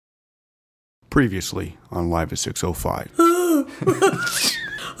Previously on Live at 605. I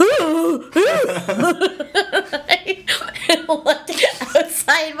looked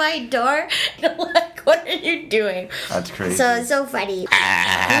outside my door and like, what are you doing? That's crazy. So it's so funny.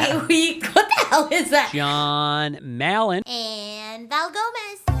 What the hell is that? John Mallon. And Val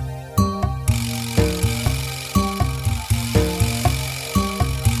Gomez.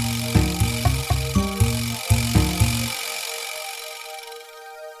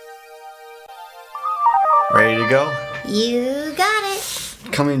 Ready to go? You got it.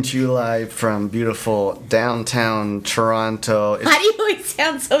 Coming to you live from beautiful downtown Toronto. Why do you always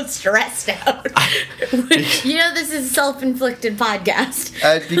sound so stressed out? You know this is a self-inflicted podcast.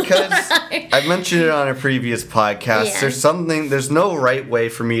 Because I mentioned it on a previous podcast. Yeah. There's no right way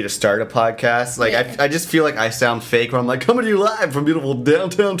for me to start a podcast. Like, Yeah. I just feel like I sound fake when I'm like, coming to you live from beautiful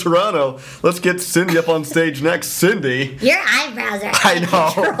downtown Toronto. Let's get Cindy up on stage next. Cindy. Your eyebrows are I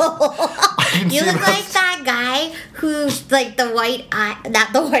know. control. can You see look them. like that guy who's like the white eye,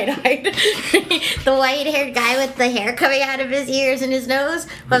 not the white-eyed, the white-haired guy with the hair coming out of his ears and his nose,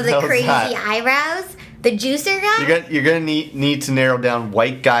 with the hell's crazy that? eyebrows. The juicer guy? You're gonna need to narrow down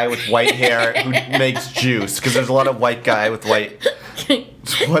white guy with white hair who makes juice, because there's a lot of white guy with white.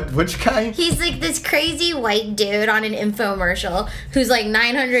 What? Which guy? He's like this crazy white dude on an infomercial who's like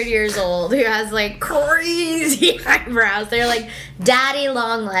 900 years old, who has like crazy eyebrows. They're like daddy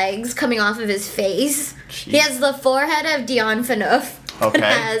long legs coming off of his face. He has the forehead of Dion Phaneuf. Okay. And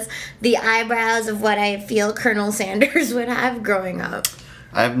has the eyebrows of what I feel Colonel Sanders would have growing up.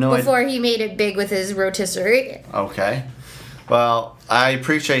 I have no idea. Before he made it big with his rotisserie. Okay. Well, I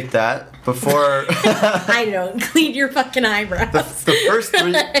appreciate that. Before I don't clean your fucking eyebrows. the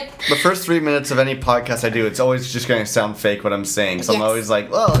first 3 minutes of any podcast I do, it's always just going to sound fake what I'm saying. So I'm Yes. always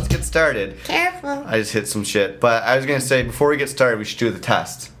like, well, let's get started. Careful. I just hit some shit. But I was going to say, before we get started, we should do the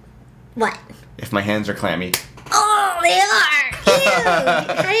test. What? If my hands are clammy. Oh, they are.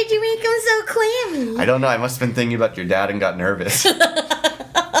 Ew. How did you make them so clammy? I don't know. I must have been thinking about your dad and got nervous.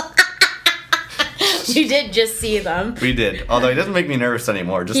 You did just see them. We did. Although he doesn't make me nervous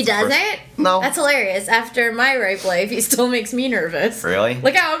anymore. Just He the first- doesn't? No. That's hilarious. After my rape life, he still makes me nervous. Really?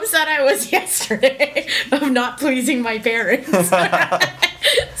 Look how upset I was yesterday of not pleasing my parents.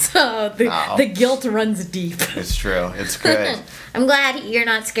 So the guilt runs deep. It's true. It's good. I'm glad you're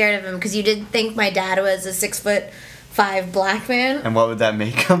not scared of him, because you did think my dad was a 6'5" black man. And what would that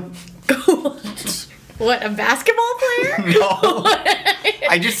make him? What, a basketball player? No.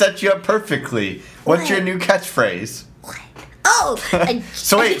 I just set you up perfectly. What's your new catchphrase? Oh!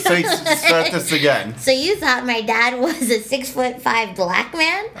 So wait, start this again. So you thought my dad was a 6'5" black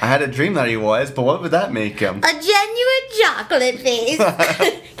man? I had a dream that he was, but what would that make him? A genuine chocolate face.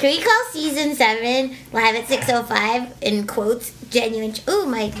 Can we call season 7 live at 6:05 in quotes genuine? Ooh,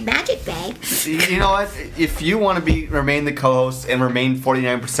 my magic bag. You know what? If you want to remain the co-host and remain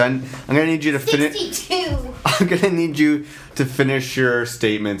 49%, I'm gonna need you to finish. 62. I'm gonna need you to finish your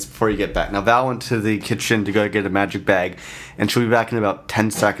statements before you get back. Now, Val went to the kitchen to go get a magic bag, and she'll be back in about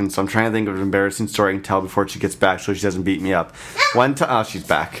 10 seconds. So I'm trying to think of an embarrassing story I can tell before she gets back, so she doesn't beat me up. Oh, she's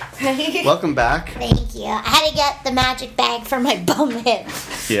back. Welcome back. Thank you. I had to get the magic bag for my bum hip.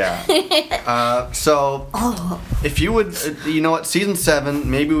 Yeah. So, if you would, you know what, season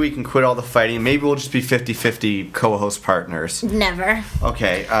 7, maybe we can quit all the fighting. Maybe we'll just be 50-50 co-host partners. Never.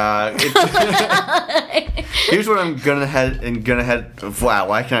 Okay. Here's what I'm gonna head. Wow,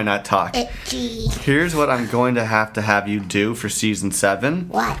 why can I not talk? Itchy. Here's what I'm going to have you do for season 7.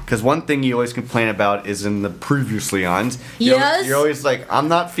 What? Because one thing you always complain about is in the previously ons. Yes? You're always like, I'm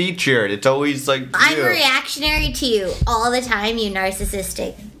not featured. It's always like, I'm you. reactionary to you all the time, you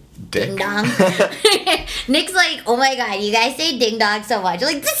narcissistic Dick. ding dong. Nick's like, oh my god, you guys say ding dong so much.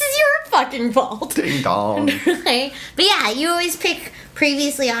 You're like, this is your fucking fault. Ding dong. Right? But yeah, you always pick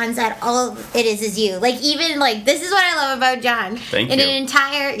previously on that all it is you. Like, even like, this is what I love about John. Thank in you.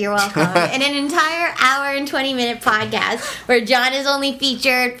 You're welcome. In an entire hour and 20-minute podcast where John is only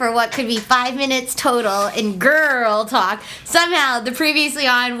featured for what could be 5 minutes total in girl talk, somehow the previously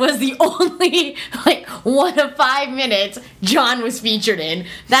on was the only like 1 of 5 minutes John was featured in.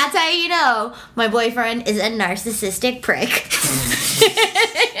 That's how you know my boyfriend is a narcissistic prick.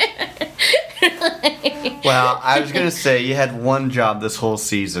 Well, I was going to say, you had one job this whole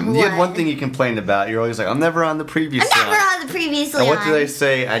season. You had one What? thing you complained about. You're always like, I'm never on the previously I'm never on. on the previously And what on. do they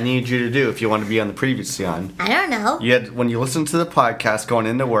say I need you to do if you want to be on the previously on? I don't know. You had, when you listen to the podcast going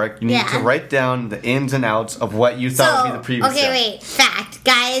into work, you need to Yeah. write down the ins and outs of what you thought would be the previous okay, on. wait. Fact,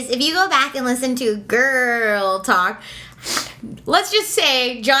 guys, if you go back and listen to Girl Talk, let's just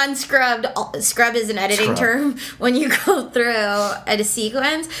say John scrubbed. Scrub is an editing term when you go through a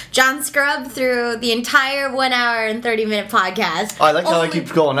sequence. John scrubbed through the entire 1 hour and 30-minute podcast. Oh, I like how it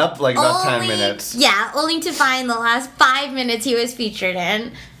keeps going up like about 10 minutes. Yeah, only to find the last 5 minutes he was featured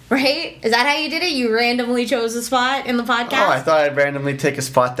in. Right? Is that how you did it? You randomly chose a spot in the podcast? Oh, I thought I'd randomly take a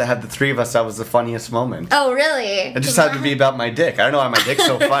spot that had the three of us. That was the funniest moment. Oh, really? It just had to be about my dick. I don't know why my dick's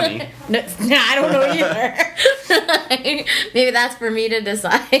so funny. No, I don't know either. Maybe that's for me to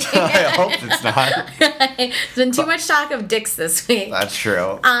decide. I hope it's not. There's been too much talk of dicks this week. That's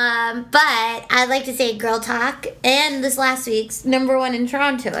true. But I'd like to say Girl Talk and this last week's #1 in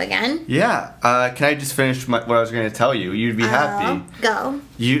Toronto again. Yeah. Can I just finish what I was going to tell you? You'd be happy. Go.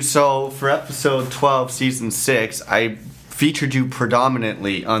 So for episode 12, season 6, I featured you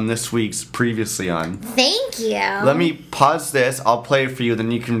predominantly on this week's Previously On. Thank you. Let me pause this. I'll play it for you. Then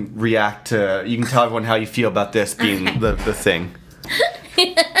you can react to. You can tell everyone how you feel about this being the thing.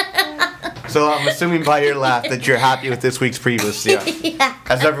 So I'm assuming by your laugh that you're happy with this week's Previously On. Yeah.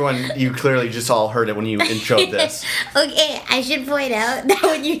 As everyone, you clearly just all heard it when you introed this. Okay, I should point out that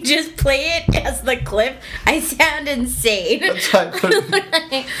when you just play it as the clip, I sound insane. That's why I put it-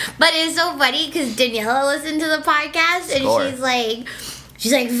 But it's so funny because Daniela listened to the podcast and Score.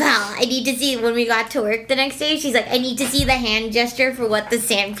 she's like, Val, I need to see, when we got to work the next day, she's like, I need to see the hand gesture for what the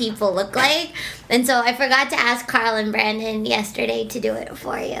sand people look like. And so I forgot to ask Carl and Brandon yesterday to do it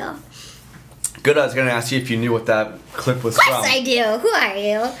for you. Good, I was going to ask you if you knew what that clip was Of from. course I do. Who are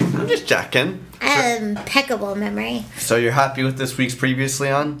you? I'm just checking. I have impeccable memory. So you're happy with this week's Previously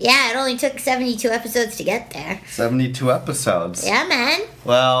On? Yeah, it only took 72 episodes to get there. 72 episodes. Yeah, man.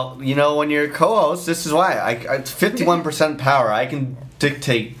 Well, you know, when you're a co-host, this is why. It's 51% power. I can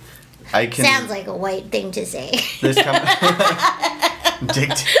dictate. I can. Sounds like a white thing to say. This dictate.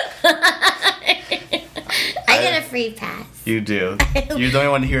 I get a free pass. You do. You're the only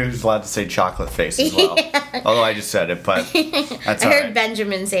one here who's allowed to say chocolate face as well. Yeah. Although I just said it, but that's I all heard right.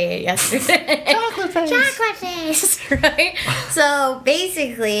 Benjamin say it yesterday. Chocolate face. Chocolate face. Right? So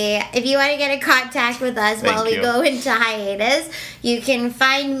basically, if you want to get in contact with us Thank while we you. go into hiatus, you can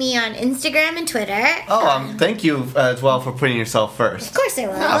find me on Instagram and Twitter. Oh, thank you as well for putting yourself first. Of course I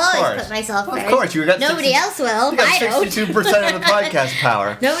will. Yeah, of I'll always course. put myself Of first. course, you got Nobody 60 else will. You got I don't. 62% of the podcast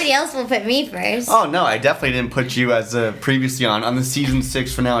power. Nobody else will put me first. Oh no, I definitely didn't put you as Previously On the season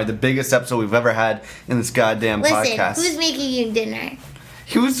 6 finale, the biggest episode we've ever had in this goddamn Listen, podcast. who's making you dinner?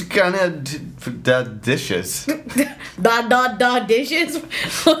 Who's gonna dishes? Dishes.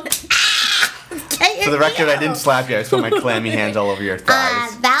 For the record, I didn't slap you. I just put my clammy hands all over your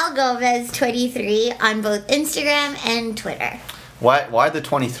thighs. Val Gomez 23 on both Instagram and Twitter. Why the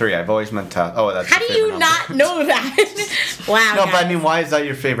 23? I've always meant to. Oh, that's. How your do favorite you number. not know that? Wow. No, but I guys. mean, why is that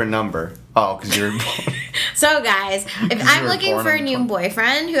your favorite number? Oh, because you're. So guys, if I'm were looking born for a on new the-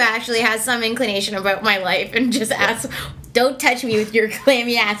 boyfriend who actually has some inclination about my life and just asks, don't touch me with your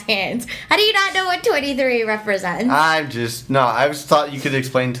clammy ass hands. How do you not know what 23 represents? I just thought you could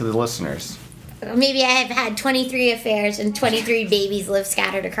explain to the listeners. Maybe I have had 23 affairs and 23 babies live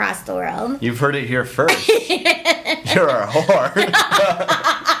scattered across the world. You've heard it here first. You're a whore.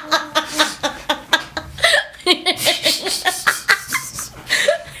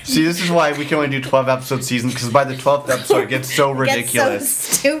 See, this is why we can only do 12 episode seasons, because by the 12th episode it gets so ridiculous. Gets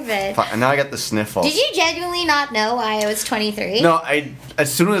so stupid. Fuck, and now I got the sniffles. Did you genuinely not know why I was 23? No,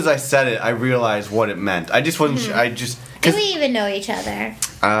 as soon as I said it, I realized what it meant. I just wasn't. I just. Do we even know each other?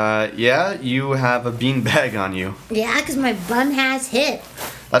 Yeah, you have a beanbag on you. Yeah, because my bum has hip.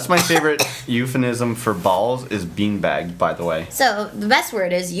 That's my favorite euphemism for balls is beanbag, by the way. So the best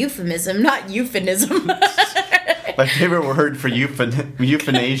word is euphemism, not euphemism. My favorite word for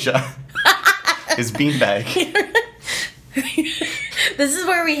euthanasia is beanbag. This is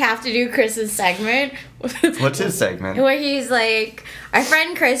where we have to do Chris's segment. What's his segment? Where he's like, our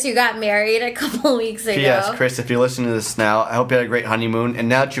friend Chris who got married a couple weeks ago. P.S. Chris, if you're listening to this now, I hope you had a great honeymoon. And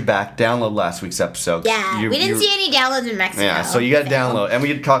now that you're back, download last week's episode. Yeah, we didn't see any downloads in Mexico. Yeah, so you gotta download. And we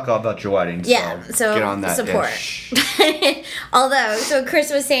could talk all about your wedding. Yeah, so get on that. support. Ish. Although, so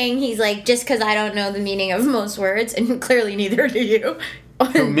Chris was saying he's like, just because I don't know the meaning of most words, and clearly neither do you.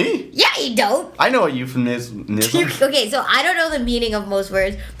 Who, me? Yeah, you don't. I know a euphemism. Okay, so I don't know the meaning of most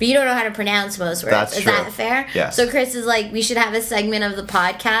words, but you don't know how to pronounce most words. That's Is true. that fair? Yes. So Chris is like, we should have a segment of the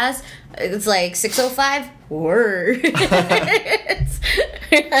podcast. It's like 605 words.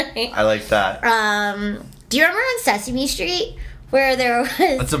 I like that. Do you remember on Sesame Street where there was?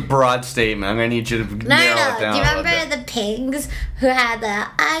 That's a broad statement. I'm gonna need you to No. narrow it Do down you a little bit. remember the pigs who had the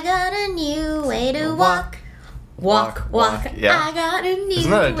I got a new way to walk? Walk, walk, Yeah. I got a Isn't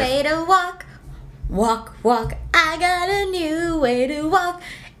that new a way to walk. Walk, walk, I got a new way to walk,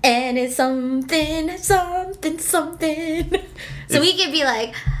 and it's something, something, something. So we could be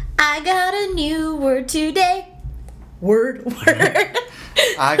like, I got a new word today. Word.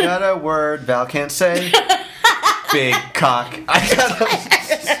 I got a word Val can't say. Big cock.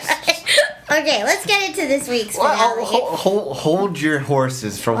 Okay, let's get into this week's finale. Hold your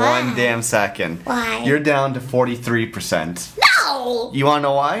horses for Why? one damn second. Why? You're down to 43%. No! You wanna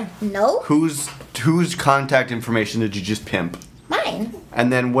know why? No? Whose contact information did you just pimp? Mine. And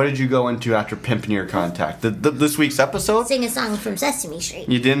then what did you go into after pimping your contact? This week's episode? Sing a song from Sesame Street.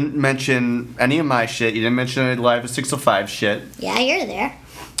 You didn't mention any of my shit. You didn't mention any Live at 605 shit. Yeah, you're there.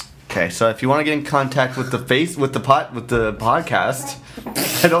 Okay, so if you want to get in contact with the podcast,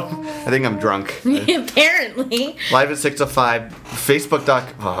 I think I'm drunk. Apparently. Live at 605,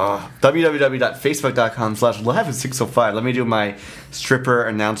 www.facebook.com/live at 605. Let me do my stripper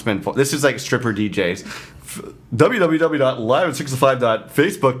announcement. This is like stripper DJs.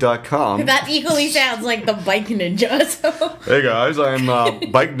 www.live605.facebook.com. That equally sounds like the Bike Ninja. So. Hey guys, I'm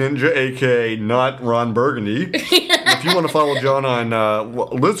Bike Ninja, aka not Ron Burgundy. If you want to follow John on,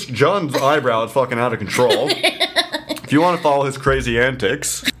 John's eyebrow is fucking out of control. If you want to follow his crazy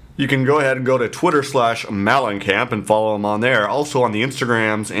antics, you can go ahead and go to Twitter/Malencamp and follow him on there. Also on the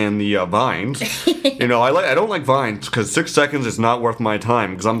Instagrams and the Vines. You know, I don't like Vines because 6 seconds is not worth my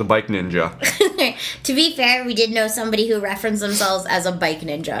time because I'm the Bike Ninja. To be fair, we did know somebody who referenced themselves as a Bike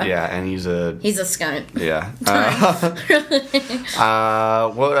Ninja. Yeah, and he's a skunt. yeah.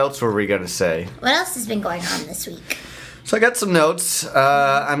 What else were we gonna say? What else has been going on this week? So I got some notes.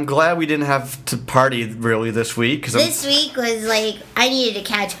 I'm glad we didn't have to party really this week. This week was like, I needed to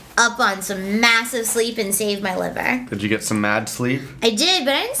catch up on some massive sleep and save my liver. Did you get some mad sleep? I did,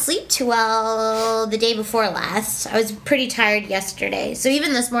 but I didn't sleep too well the day before last. I was pretty tired yesterday. So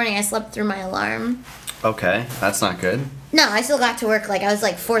even this morning, I slept through my alarm. Okay, that's not good. No, I still got to work. Like, I was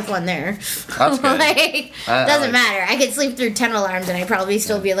like fourth one there. That's good. Like, doesn't matter. I could sleep through 10 alarms and I'd probably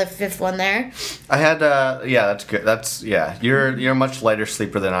still be like fifth one there. I had, yeah, that's good. You're a much lighter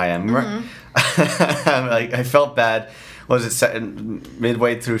sleeper than I am. Like, I felt bad. Was it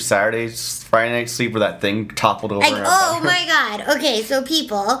midway through Friday night sleep where that thing toppled over? Like, oh my god. Okay, so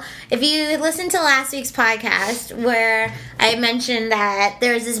people, if you listened to last week's podcast where I mentioned that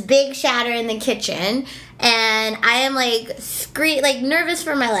there was this big shatter in the kitchen, and I am like nervous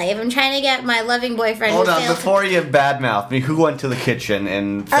for my life. I'm trying to get my loving boyfriend. Hold on, before you badmouth me, who went to the kitchen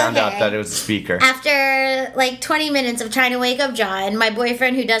and found out that it was a speaker? After like 20 minutes of trying to wake up John, my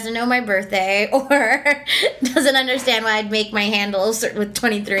boyfriend who doesn't know my birthday or doesn't understand why I'd make my handles with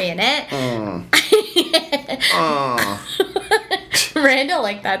 23 in it. Miranda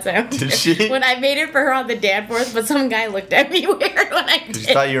liked that sound. Did she? When I made it for her on the dad force, but some guy looked at me weird when I did.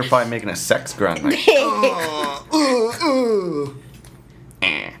 She thought you were probably making a sex grunt. Like,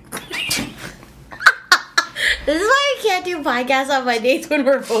 This is why I can't do podcasts on my dates when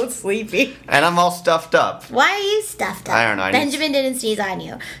we're both sleepy. And I'm all stuffed up. Why are you stuffed up? I don't know. Benjamin didn't sneeze on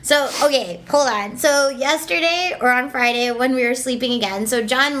you. So, okay, hold on. So, yesterday or on Friday when we were sleeping again, so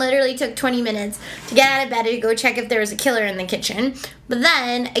John literally took 20 minutes to get out of bed to go check if there was a killer in the kitchen. But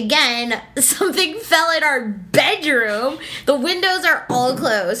then, again, something fell in our bedroom. The windows are all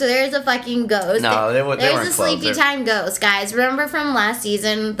closed, so there's a fucking ghost. No, they weren't There's a closed. sleepy time ghost, guys. Remember from last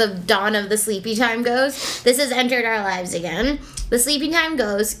season, the dawn of the sleepy time ghost? This has entered our lives again. The sleepy time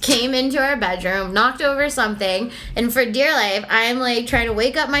ghost came into our bedroom, knocked over something, and for dear life, I'm like trying to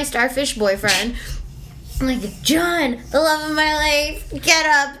wake up my starfish boyfriend. I'm like, John, the love of my life, get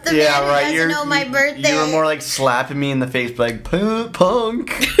up. The man who doesn't know my birthday. You were more like slapping me in the face, like, punk.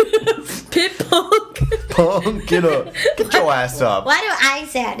 Pit punk. Punk, get up. Get your ass up. Why do I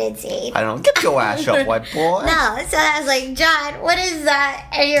sound insane? I don't know. Get your ass up, white boy. No, so I was like, John, what is that?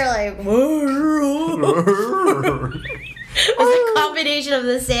 And you're like, it was a combination of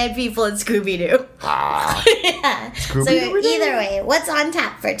the Sand People and Scooby-Doo. Yeah. So either way, what's on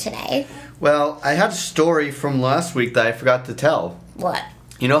tap for today? Well, I had a story from last week that I forgot to tell. What?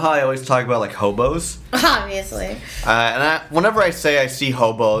 You know how I always talk about, like, hobos? Obviously. Whenever I say I see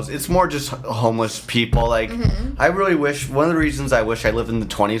hobos, it's more just homeless people. Like, I really wish, one of the reasons I wish I lived in the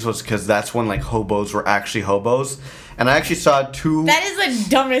 20s was because that's when, like, hobos were actually hobos. And I actually saw two... That is the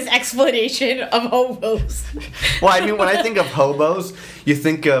dumbest explanation of hobos. Well, I mean, when I think of hobos, you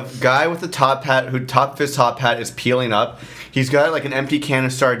think of guy with a top hat, who top of his top hat is peeling up. He's got, like, an empty can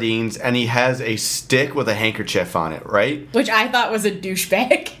of sardines, and he has a stick with a handkerchief on it, right? Which I thought was a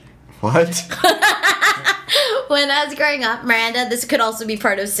douchebag. What? When I was growing up, Miranda, this could also be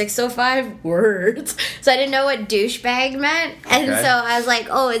part of 605 words. So I didn't know what douchebag meant. And Okay. so I was like,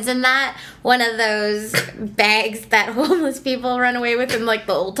 oh, isn't that one of those bags that homeless people run away with in like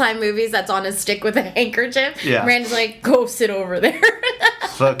the old time movies that's on a stick with a handkerchief? Yeah. Miranda's like, go sit over there.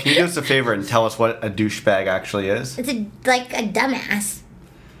 So can you do us a favor and tell us what a douchebag actually is? It's like a dumbass.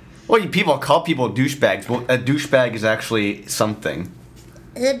 Well, people call people douchebags. Well, a douchebag is actually something.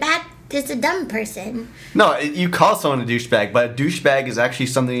 It's a dumb person. No, you call someone a douchebag, but a douchebag is actually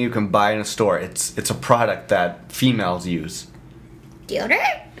something you can buy in a store. It's a product that females use.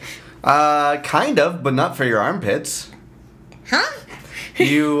 Deodorant? Kind of, but not for your armpits. Huh?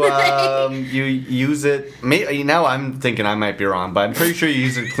 You you use it. Now I'm thinking I might be wrong, but I'm pretty sure you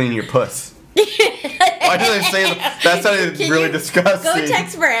use it to clean your puss. Why did I say that? That sounded Can really you disgusting. Go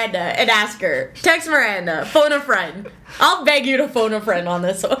text Miranda and ask her. Text Miranda. Phone a friend. I'll beg you to phone a friend on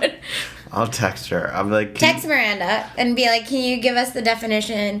this one. I'll text her. I'm like, Text Miranda and be like, can you give us the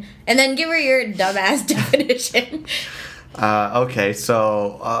definition? And then give her your dumbass definition. Okay,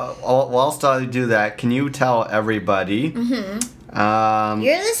 so whilst I do that, can you tell everybody? Mm-hmm.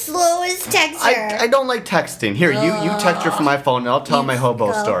 You're the slowest texter. I don't like texting. Here, you text her from my phone, and I'll tell my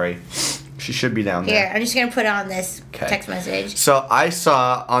hobo go. story. She should be down there. Here, I'm just going to put it on this Okay. text message. So I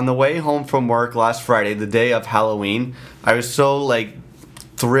saw on the way home from work last Friday, the day of Halloween, I was so like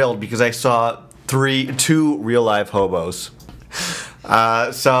thrilled because I saw two real live hobos.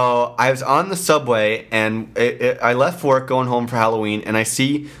 So I was on the subway and I left work going home for Halloween and I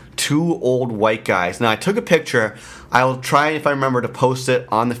see two old white guys. Now I took a picture. I will try, if I remember, to post it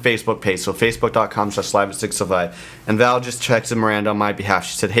on the Facebook page. So facebook.com/live605. And Val just texted Miranda on my behalf.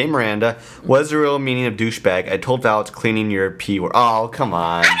 She said, hey Miranda, what is the real meaning of douchebag? I told Val it's cleaning your pee word. Oh, come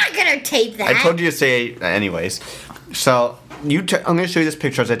on. I'm not going to tape that. I told you to say anyways. So I'm going to show you this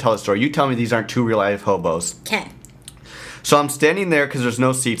picture as I tell the story. You tell me these aren't two real life hobos. Okay. So I'm standing there because there's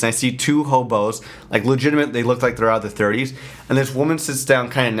no seats, and I see two hobos, like legitimate. They look like they're out of their 30s, and this woman sits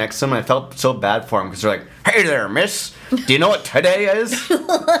down kind of next to them. And I felt so bad for them because they're like, "Hey there, miss. Do you know what today is?"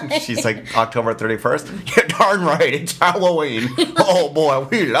 She's like, October 31st. You're darn right. It's Halloween. Oh boy,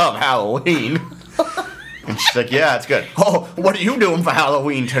 we love Halloween. And she's like, yeah, it's good. Oh, what are you doing for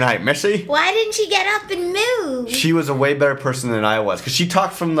Halloween tonight, Missy? Why didn't she get up and move? She was a way better person than I was because she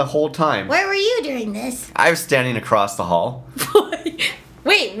talked from the whole time. Where were you during this? I was standing across the hall.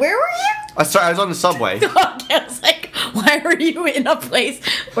 Wait, where were you? Sorry, I was on the subway. I was like, why were you in a place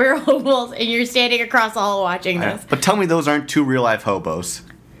where hobos and you're standing across the hall watching this? But tell me those aren't two real life hobos.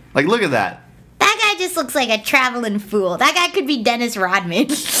 Like, look at that. That guy just looks like a traveling fool. That guy could be Dennis Rodman.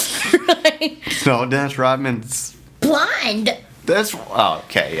 Right? No, Dennis Rodman's. Blind.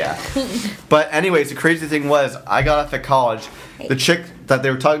 Okay, yeah. But anyways, the crazy thing was, I got off at college. The chick that they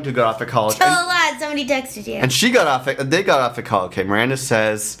were talking to got off at college. Tell a lot. Somebody texted you. And she got off. They got off at college. Okay, Miranda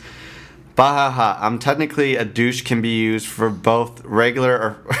says, "Bahaha, I'm technically a douche. Can be used for both regular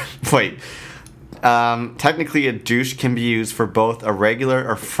or wait. Technically, a douche can be used for both a regular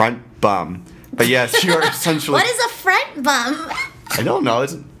or front bum. But yes, you're essentially. What is a front bum? I don't know.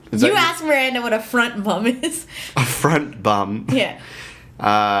 Is You asked Miranda what a front bum is. a front bum? Yeah.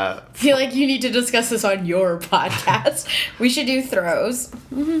 I feel like you need to discuss this on your podcast. We should do throws.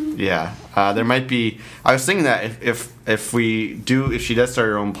 Yeah, there might be. I was thinking that if she does start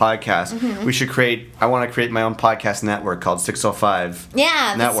her own podcast, we should create. I want to create my own podcast network called 605.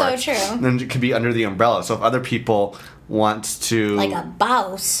 Yeah, that's Network. so true. And then it could be under the umbrella. So if other people want to, Like a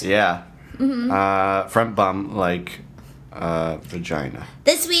boss. yeah, front bum like vagina.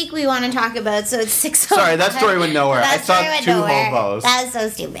 This week we want to talk about, so it's 6:05. Sorry, that story went nowhere. I That saw story went two nowhere. hobos. That was so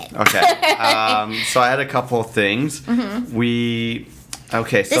stupid. Okay, so I had a couple of things.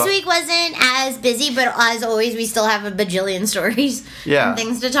 Okay, so This week wasn't as busy, but as always, we still have a bajillion stories Yeah. and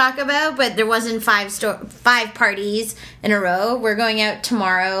things to talk about. But there wasn't five parties in a row. We're going out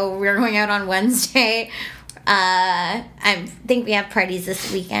tomorrow. We're going out on Wednesday. I think we have parties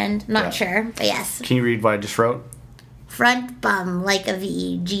this weekend. Not Yeah. sure, but yes. Can you read what I just wrote? Front bum like a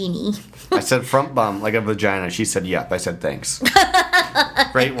genie. I said front bum like a vagina. She said yep. I said thanks.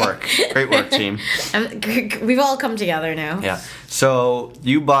 Great work, team. We've all come together now. Yeah. So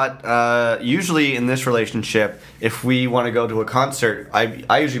you bought. Usually in this relationship, if we want to go to a concert,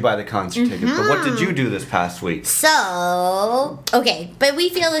 I usually buy the concert ticket. But what did you do this past week? So, okay, but we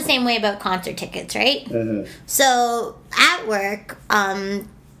feel the same way about concert tickets, right? So, at work,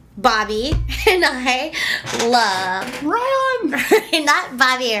 Bobby and I love Ryan. not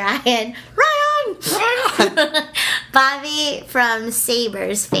Bobby and Ryan. Bobby from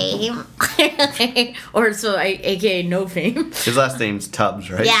Sabres fame, aka no fame. His last name's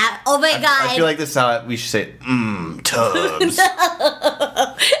Tubbs, right? Yeah. Oh my god. I feel like this is how we should say it. Tubbs.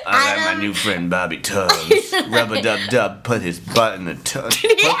 I got my new friend Bobby Tubbs. Rub-a-dub-dub, put his butt in the tub. Put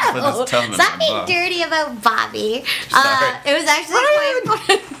his tongue in Stop my being butt. dirty about Bobby. Sorry. It was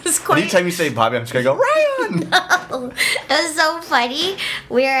actually quite. Anytime you say Bobby, I'm just gonna go, Ryan! It was so funny.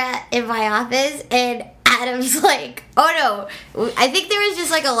 We were in my office and Adam's like, oh no, I think there was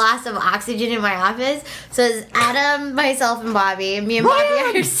just like a loss of oxygen in my office. So it's Adam, myself, and Bobby. And me and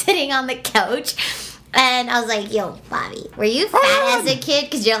Bobby are sitting on the couch. And I was like, yo, Bobby, were you fat as a kid?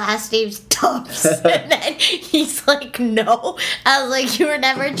 Because your last name's Tubbs. And then he's like, no. I was like, you were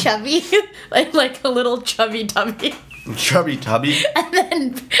never chubby? like a little chubby tummy. Chubby Tubby. And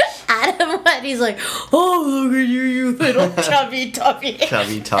then Adam went, he's like, oh, look at you little chubby tubby.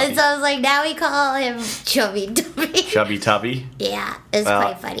 Chubby Tubby. And so I was like, now we call him Chubby Tubby. Chubby Tubby. Yeah, it's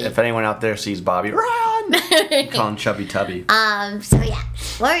quite funny. If anyone out there sees Bobby, Ryan! Call him Chubby Tubby. So yeah,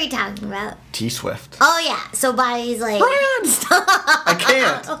 what were we talking about? T-Swift. Oh yeah, so Bobby's like, Ryan! stop. I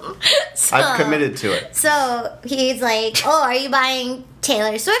can't. So, I've committed to it. So he's like, oh, are you buying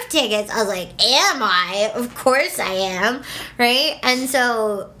Taylor Swift tickets? I was like, am I? Of course I am, right? And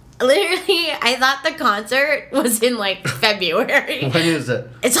so literally, I thought the concert was in like February. When is it?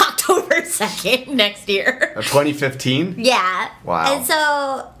 It's October 2nd next year. 2015? Yeah. Wow. And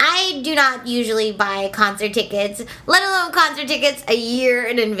so I do not usually buy concert tickets, let alone concert tickets a year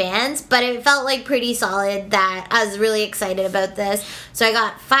in advance, but it felt like pretty solid that I was really excited about this. So I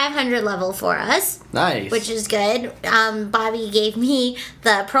got 500 level for us. Nice. Which is good. Bobby gave me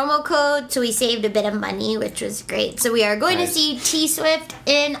the promo code, so we saved a bit of money, which was great. So we are going to see T-Swift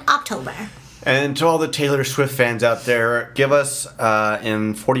in October. And to all the Taylor Swift fans out there, give us,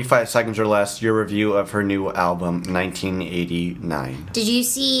 in 45 seconds or less, your review of her new album, 1989. Did you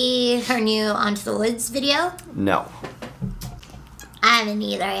see her new Onto the Woods video? No. I haven't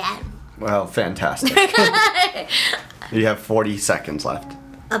either yet. Well, fantastic. You have 40 seconds left.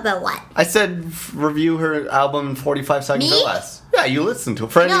 About what? I said review her album in 45 seconds Me? or less. Yeah, you listened to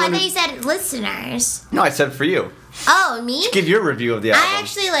it. For No, I anyone thought you said listeners. No, I said for you. Oh, me? Give your review of the album. I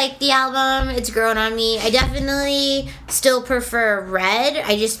actually like the album. It's grown on me. I definitely still prefer Red.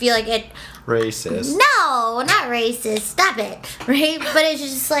 I just feel like it... Racist. No, not racist. Stop it. Right? But it's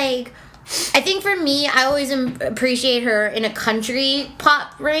just like... I think for me, I always appreciate her in a country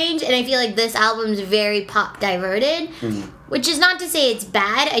pop range, and I feel like this album's very pop diverted, which is not to say it's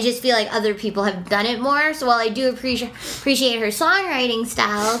bad. I just feel like other people have done it more. So while I do appreciate her songwriting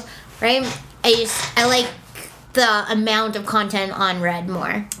style, right, I like the amount of content on Red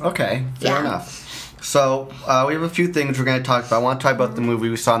more. Okay, fair enough. So, we have a few things we're going to talk about. I want to talk about the movie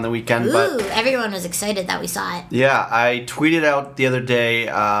we saw on the weekend, Ooh, but... everyone was excited that we saw it. Yeah, I tweeted out the other day,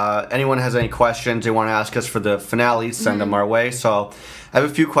 anyone has any questions they want to ask us for the finale, send them our way. So, I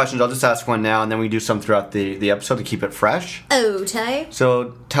have a few questions. I'll just ask one now, and then we do some throughout the episode to keep it fresh. Okay.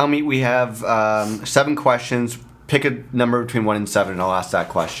 So, tell me, we have 7 questions. Pick a number between 1 and 7, and I'll ask that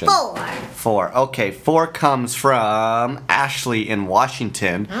question. 4. 4. Okay, 4 comes from Ashley in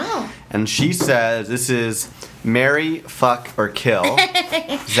Washington. Oh. And she says this is marry, fuck, or kill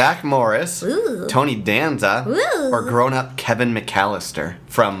Zach Morris, Ooh. Tony Danza, Ooh. or grown-up Kevin McAllister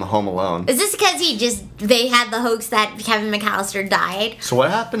from Home Alone. Is this because they had the hoax that Kevin McAllister died? So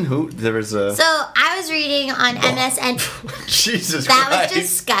what happened? There was a... So I was reading on MSN. Jesus That Christ. was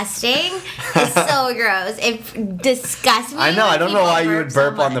disgusting. It's so gross. It disgusts me. I know. I don't know when why people you would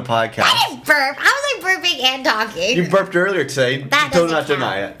burp so on the much. podcast. I didn't burp. I was like burping and talking. You burped earlier today. That Do doesn't not count.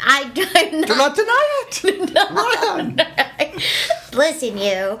 deny it. I'm Do not deny it. No. Run. Listen,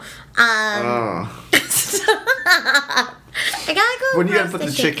 you. Oh. I gotta go. When you gotta roast put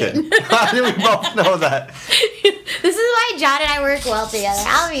the chicken. How do we both know that? This is why John and I work well together.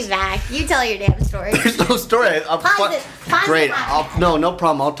 I'll be back. You tell your damn story. There's no story. Pause it. Pause Great. it. No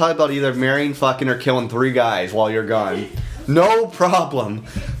problem. I'll talk about either marrying, fucking, or killing 3 guys while you're gone. No problem.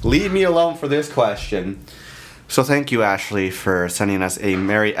 Leave me alone for this question. So thank you, Ashley, for sending us a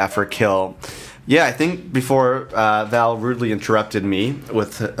marry, F, or kill. Yeah, I think before Val rudely interrupted me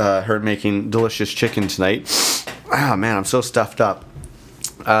with her making delicious chicken tonight. Ah, man, I'm so stuffed up.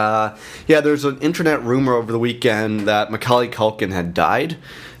 Yeah, there's an internet rumor over the weekend that Macaulay Culkin had died.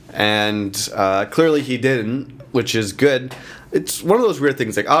 And clearly he didn't, which is good. It's one of those weird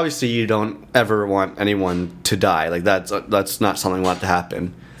things. Like, obviously you don't ever want anyone to die. Like, that's not something I want to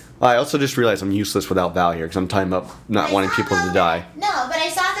happen. I also just realized I'm useless without Val here because I'm talking about not wanting people to die. No, but I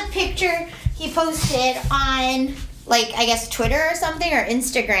saw the picture he posted on, like, I guess Twitter or something, or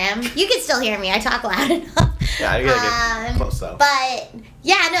Instagram. You can still hear me. I talk loud enough. Yeah, you gotta get close though. But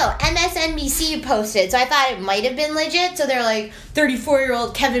yeah, no, MSNBC posted, so I thought it might have been legit. So they're like,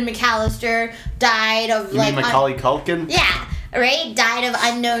 34-year-old Kevin McAllister died of You mean Macaulay Culkin? Yeah, right? Died of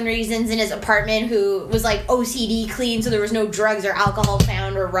unknown reasons in his apartment, who was like OCD clean, so there was no drugs or alcohol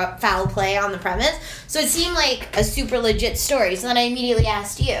found or foul play on the premise. So it seemed like a super legit story. So then I immediately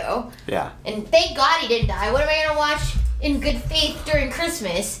asked you. Yeah. And thank God he didn't die. What am I going to watch in good faith during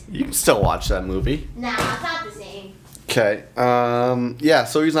Christmas? You can still watch that movie. Nah, it's not the same. Okay. Yeah,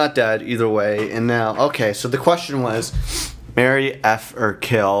 so he's not dead either way. And now, okay, so the question was marry, F, or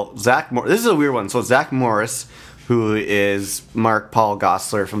kill Zach Morris. This is a weird one. So Zach Morris, who is Mark Paul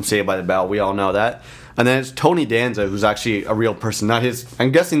Gosselaar from Saved by the Bell. We all know that. And then it's Tony Danza, who's actually a real person, not his.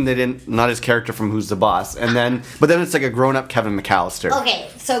 I'm guessing not his character from Who's the Boss. And then, but then it's like a grown-up Kevin McAllister. Okay,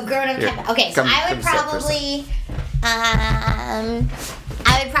 so grown-up Here, Kevin. Okay, so I would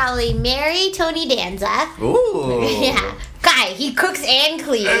probably marry Tony Danza. Ooh. Yeah. Guy, he cooks and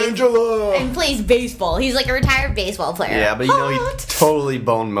cleans. Angela. And plays baseball. He's like a retired baseball player. Yeah, but you know he Hot. totally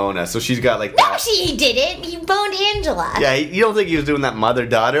boned Mona, so she's got like No, that. he didn't. He boned Angela. Yeah, you don't think he was doing that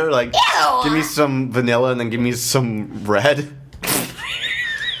mother-daughter? Like, Ew. give me some vanilla and then give me some red?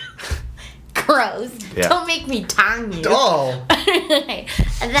 Gross. Yeah. Don't make me tongue you. Oh!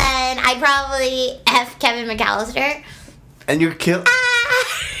 And then I'd probably F Kevin McAllister. And you're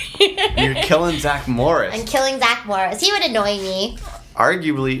killing Zach Morris. I'm killing Zach Morris. He would annoy me.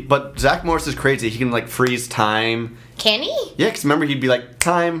 Arguably, but Zach Morris is crazy. He can like freeze time. Can he? Yeah, because remember he'd be like,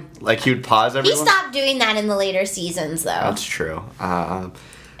 time. Like he would pause He everyone. stopped doing that in the later seasons, though. That's true.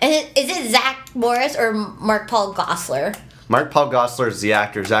 Is it Zach Morris or Mark Paul Gosselaar? Mark Paul Gosselaar is the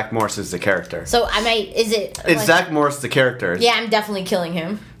actor. Zach Morris is the character. So is it? It's Zach Morris the character. Yeah, I'm definitely killing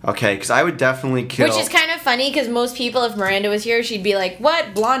him. Okay, because I would definitely kill. Which is kind of funny because most people, if Miranda was here, she'd be like,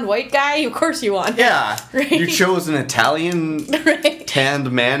 "What, blonde white guy? Of course you want him." Yeah, Right. you chose an Italian Right.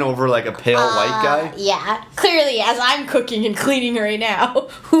 tanned man over like a pale white guy. Yeah, clearly, as I'm cooking and cleaning right now,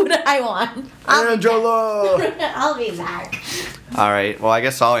 who do I want? Angela. I'll be back. All right. Well, I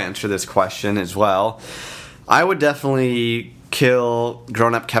guess I'll answer this question as well. I would definitely kill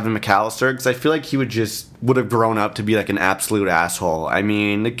grown-up Kevin McAllister because I feel like he would have grown up to be like an absolute asshole. I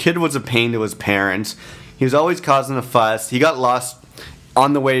mean, the kid was a pain to his parents. He was always causing a fuss. He got lost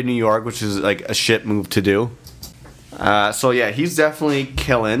on the way to New York, which is like a shit move to do. So yeah, he's definitely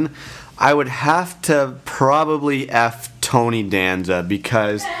killing. I would have to probably F Tony Danza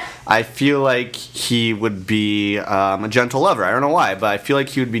because I feel like he would be a gentle lover. I don't know why, but I feel like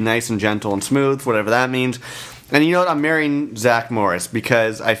he would be nice and gentle and smooth, whatever that means. And you know what? I'm marrying Zach Morris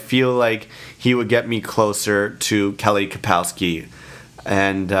because I feel like he would get me closer to Kelly Kapowski.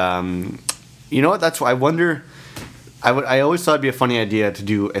 And you know what? That's why I wonder. I always thought it'd be a funny idea to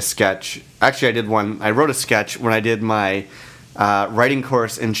do a sketch. Actually, I did one. I wrote a sketch when I did my writing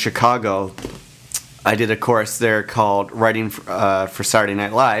course in Chicago. I did a course there called Writing for Saturday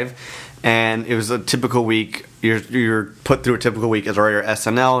Night Live, and it was a typical week. You're put through a typical week as a writer at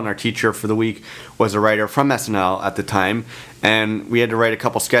SNL, and our teacher for the week was a writer from SNL at the time, and we had to write a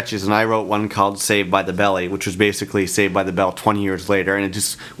couple sketches, and I wrote one called Saved by the Belly, which was basically Saved by the Bell 20 years later, and it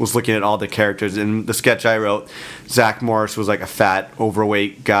just was looking at all the characters. In the sketch I wrote, Zach Morris was like a fat,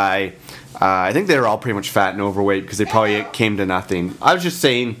 overweight guy. I think they were all pretty much fat and overweight because they probably came to nothing. I was just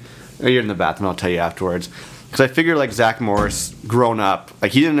saying, you're in the bathroom, I'll tell you afterwards. Because I figured like Zach Morris, grown up,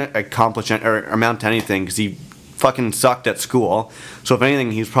 like he didn't accomplish or amount to anything because he fucking sucked at school. So if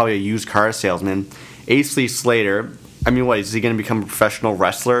anything, he was probably a used car salesman. Ashley Slater, I mean, what, is he going to become a professional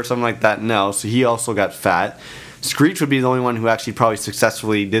wrestler or something like that? No, so he also got fat. Screech would be the only one who actually probably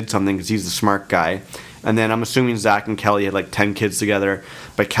successfully did something because he's the smart guy. And then I'm assuming Zach and Kelly had like 10 kids together,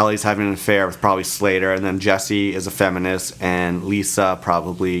 but Kelly's having an affair with probably Slater. And then Jesse is a feminist, and Lisa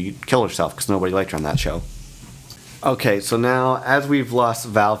probably killed herself because nobody liked her on that show. Okay, so now, as we've lost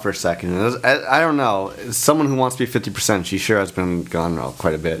Val for a second, I don't know, as someone who wants to be 50%, she sure has been gone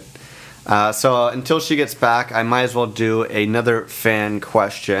quite a bit. So until she gets back, I might as well do another fan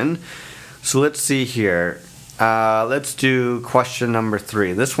question. So let's see here. Let's do question number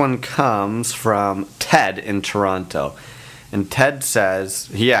 3. This one comes from Ted in Toronto. And Ted says,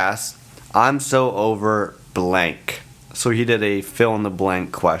 he asks, I'm so over blank. So he did a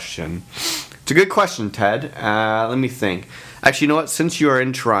fill-in-the-blank question. It's a good question, Ted. Let me think. Actually, you know what? Since you are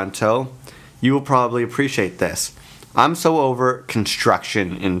in Toronto, you will probably appreciate this. I'm so over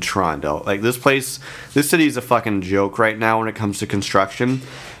construction in Toronto. Like, this city is a fucking joke right now when it comes to construction.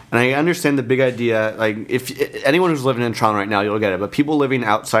 And I understand the big idea. Like, if anyone who's living in Toronto right now, you'll get it. But people living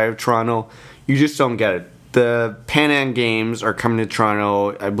outside of Toronto, you just don't get it. the Pan Am Games are coming to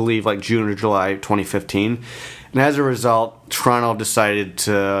Toronto, I believe, like June or July 2015. And as a result, Toronto decided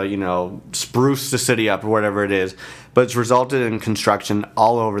to, spruce the city up or whatever it is. But it's resulted in construction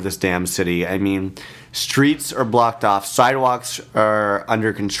all over this damn city. I mean, streets are blocked off. Sidewalks are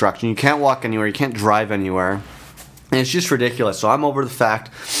under construction. You can't walk anywhere. You can't drive anywhere. And it's just ridiculous. So I'm over the fact,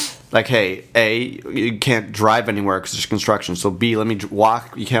 like, hey, A, you can't drive anywhere because there's construction. So B, let me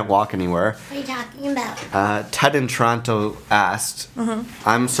walk. You can't walk anywhere. What are you talking about? Ted in Toronto asked,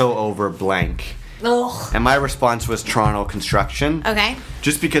 I'm so over blank. Ugh. And my response was Toronto construction. Okay.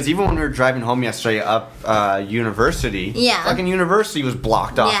 Just because even when we were driving home yesterday up University, Yeah. fucking University was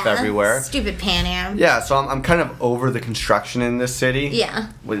blocked off everywhere. Stupid Pan Am. Yeah, so I'm kind of over the construction in this city. Yeah.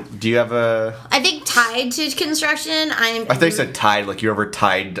 Do you have a... I think tied to construction, I think you said Tide, like you ever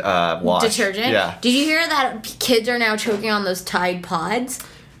Tide wash. detergent. Yeah. Did you hear that kids are now choking on those Tide Pods?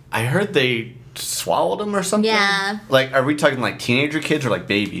 I heard they swallowed them or something. Yeah. Like, are we talking like teenager kids or like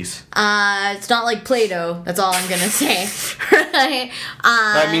babies? It's not like Play-Doh. That's all I'm gonna say. Right?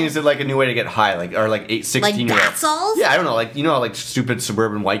 I mean, is it like a new way to get high? Like, or like 16 Like year bath salts? Yeah, I don't know. Like, like stupid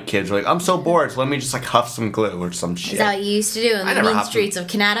suburban white kids are like, I'm so bored, so let me just like huff some glue or some shit. Is that what you used to do in I the never mean huffed streets of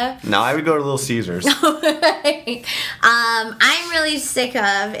Canada? No, I would go to Little Caesars. I'm really sick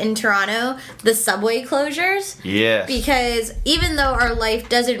of, in Toronto, the subway closures. Yeah. Because even though our life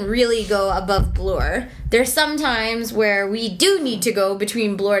doesn't really go above Bloor, there's some times where we do need to go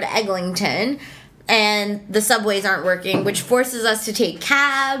between Bloor to Eglinton, and the subways aren't working, which forces us to take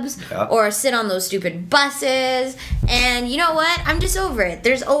cabs or sit on those stupid buses. And you know what? I'm just over it.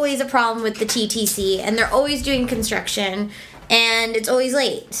 There's always a problem with the TTC, and they're always doing construction, and it's always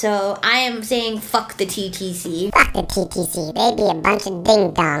late. So I am saying fuck the TTC. Fuck the TTC. They be a bunch of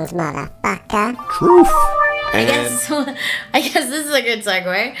ding-dongs, motherfucker. Truth. I guess this is a good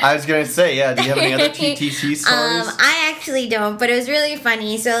segue. I was gonna say, yeah. Do you have any other TTC stories? I actually don't, but it was really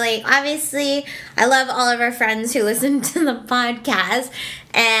funny. So, like, obviously, I love all of our friends who listen to the podcast,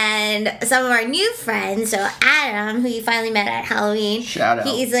 and some of our new friends. So, Adam, who you finally met at Halloween, Shout out.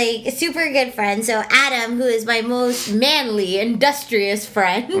 he's like a super good friend. So, Adam, who is my most manly, industrious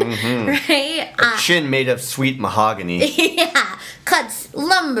friend, right? Chin made of sweet mahogany. Yeah, cuts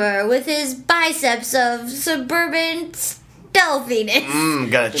lumber with his biceps of suburban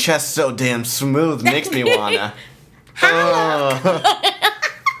stealthiness. Got a chest so damn smooth, makes me wanna.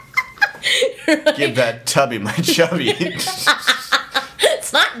 Give that tubby my chubby.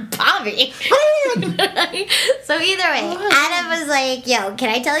 It's not Bobby. So either way, Adam was like, yo, can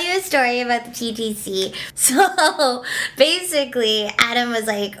I tell you a story about the TTC? So basically, Adam was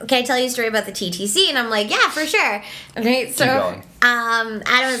like, can I tell you a story about the TTC? And I'm like, yeah, for sure. Okay, so going.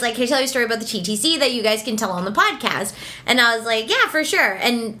 Adam was like, can I tell you a story about the TTC that you guys can tell on the podcast? And I was like, yeah, for sure.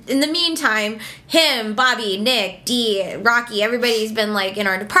 And in the meantime, him, Bobby, Nick, Dee, Rocky, everybody's been like in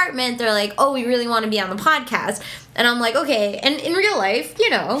our department. They're like, oh, we really want to be on the podcast. And I'm like, okay. And in real life,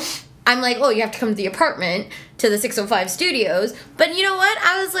 I'm like, oh, you have to come to the apartment, to the 605 studios. But you know what?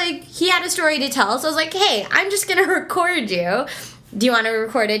 I was like, he had a story to tell. So I was like, hey, I'm just going to record you. Do you want to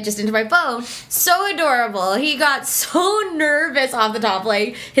record it just into my phone? So adorable. He got so nervous off the top.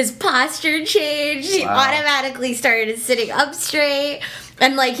 Like, his posture changed. He automatically started sitting up straight.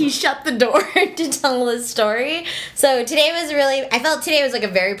 And, like, he shut the door to tell his story. So today I felt today was, like, a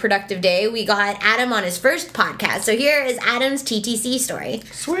very productive day. We got Adam on his first podcast. So here is Adam's TTC story.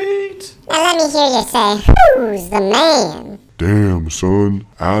 Sweet. Now let me hear you say, who's the man? Damn, son.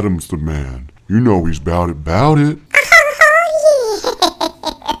 Adam's the man. You know he's bout it.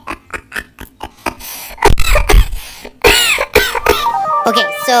 Okay,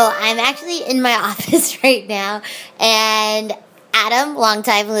 so I'm actually in my office right now, and Adam,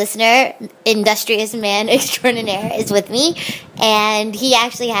 longtime listener, industrious man extraordinaire, is with me, and he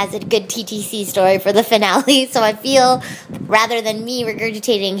actually has a good TTC story for the finale, so I feel, rather than me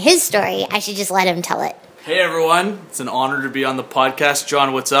regurgitating his story, I should just let him tell it. Hey everyone, it's an honor to be on the podcast.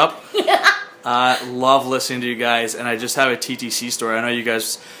 John, what's up? Love listening to you guys, and I just have a TTC story. I know you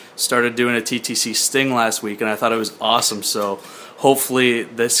guys started doing a TTC sting last week, and I thought it was awesome, so hopefully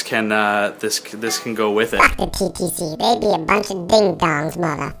this can this can go with it. Fuck the TTC. They be a bunch of ding-dongs,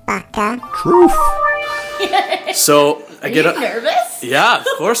 motherfucker. Truth. So I get Are you nervous? Yeah, of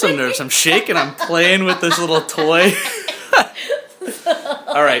course I'm nervous. I'm shaking. I'm playing with this little toy.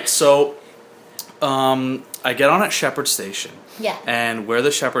 All right, so I get on at Shepherd Station. Yeah. And where the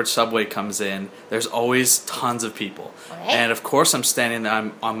Shepherd subway comes in, there's always tons of people. Okay. And of course I'm standing there,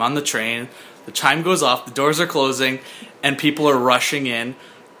 I'm on the train, the chime goes off, the doors are closing, and people are rushing in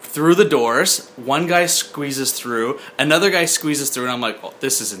through the doors. One guy squeezes through. Another guy squeezes through, and I'm like, oh,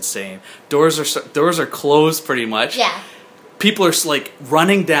 this is insane. Doors are closed pretty much. Yeah. People are like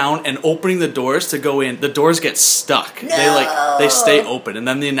running down and opening the doors to go in. The doors get stuck. No. They stay open, and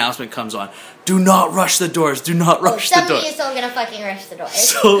then the announcement comes on. Do not rush the doors. Do not rush the doors. Somebody is still gonna fucking rush the doors.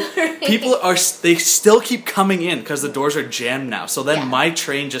 So they still keep coming in because the doors are jammed now. So then my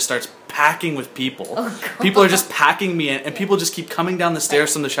train just starts packing with people. Oh, God. People are just packing me in, and people just keep coming down the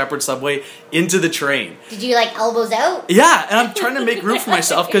stairs from the Shepherd subway into the train. Did you like elbows out? Yeah, and I'm trying to make room for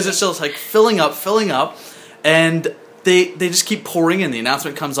myself because it's just like filling up, and they just keep pouring in. The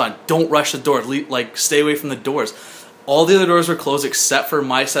announcement comes on: don't rush the door. Stay away from the doors. All the other doors were closed except for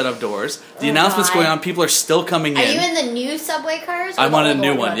my set of doors. The announcement's going on. People are still coming in. Are you in the new subway cars? I'm on a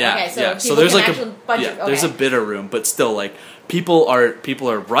new one. Yeah, Okay, so yeah. So there's like there's a bit of room, but still, like people are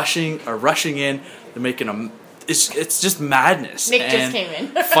rushing in. They're making it's just madness. Nick just came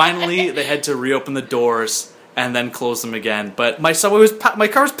in. Finally, they had to reopen the doors and then close them again. But my subway my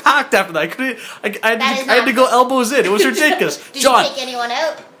car was packed after that. I had to go elbows in. It was ridiculous. Did John, you take anyone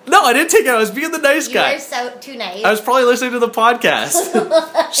out? no, I didn't take it. I was being the nice You guy. were so too nice. I was probably listening to the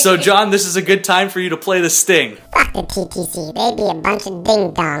podcast. So, John, this is a good time for you to play the sting. Fuck the TTC. They be a bunch of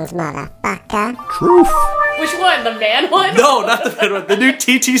ding-dongs, motherfucker. Truth. Which one? The man one? No, not the bad one. The new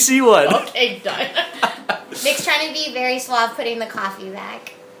TTC one. Okay, done. Nick's trying to be very suave, putting the coffee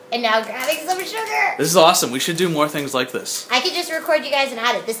back. And now grabbing some sugar. This is awesome. We should do more things like this. I could just record you guys and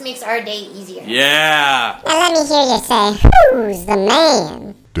add it. This makes our day easier. Yeah. Now let me hear you say, who's the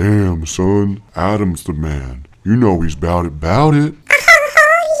man? Damn, son. Adam's the man. You know he's bout it.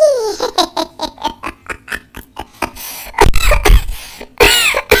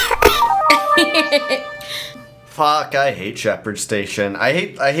 Fuck, I hate Shepherd Station. I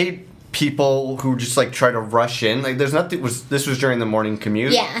hate people who just like try to rush in. Like there's nothing this was during the morning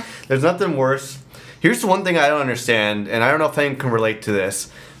commute. Yeah. There's nothing worse. Here's the one thing I don't understand, and I don't know if anyone can relate to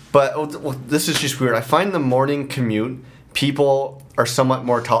this, but this is just weird. I find the morning commute people are somewhat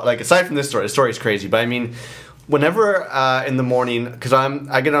more like aside from this story, the story is crazy, but I mean whenever in the morning, because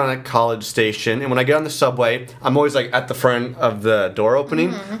I get on a College Station, and when I get on the subway, I'm always like at the front of the door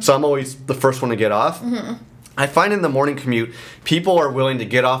opening, so I'm always the first one to get off. I find in the morning commute, people are willing to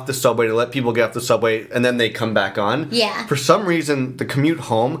get off the subway to let people get off the subway, and then they come back on. Yeah. For some reason, the commute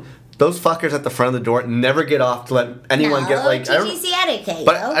home, those fuckers at the front of the door never get off to let anyone get like. TTC etiquette.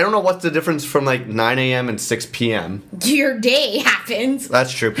 But I don't know what's the difference from like 9 a.m. and 6 p.m. Your day happens.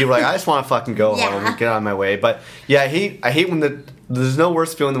 That's true. People are like, I just want to fucking go home and get out of my way. But yeah, I hate when there's no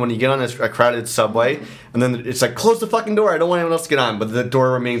worse feeling than when you get on a crowded subway and then it's like, close the fucking door. I don't want anyone else to get on. But the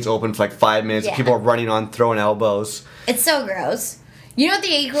door remains open for like 5 minutes. Yeah. People are running on, throwing elbows. It's so gross. You know what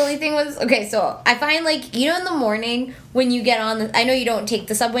the equally thing was? Okay, so I find like, you know, in the morning when you get on I know you don't take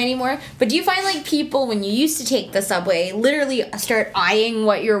the subway anymore, but do you find like people when you used to take the subway literally start eyeing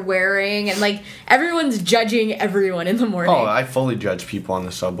what you're wearing and like everyone's judging everyone in the morning? Oh, I fully judge people on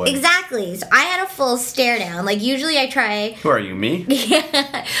the subway. Exactly. So I had a full stare down. Like usually I try. Who are you, me?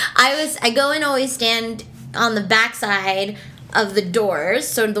 Yeah, I go and always stand on the backside of the doors,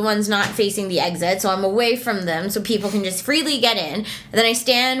 so the ones not facing the exit, so I'm away from them so people can just freely get in. And then I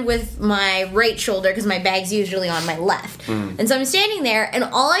stand with my right shoulder because my bag's usually on my left. And so I'm standing there and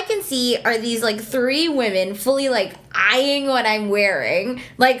all I can see are these like 3 women fully like eyeing what I'm wearing,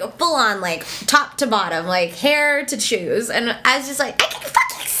 like full on like top to bottom, like hair to shoes, and I was just like, I can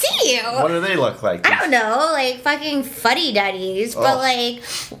fucking see you. What do they look like? I don't know, like fucking fuddy-duddies, but like,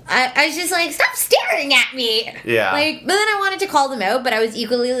 I was just like, stop staring at me. Yeah. Like, but then I wanted to call them out, but I was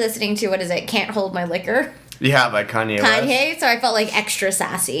equally listening to, what is it, Can't Hold My Liquor? Yeah, by Kanye West. Kanye, so I felt like extra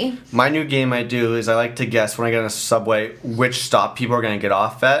sassy. My new game I do is I like to guess when I get on a subway which stop people are going to get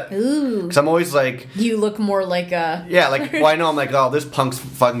off at. Ooh. Because I'm always like... You look more like a... Yeah, like, well, I know I'm like, oh, this punk's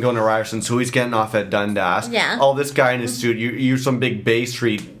fucking going to Ryerson, so he's getting off at Dundas. Yeah. Oh, this guy in his suit, you're some big Bay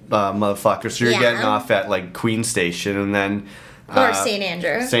Street motherfucker, so you're getting off at, like, Queen Station, and then... Or St.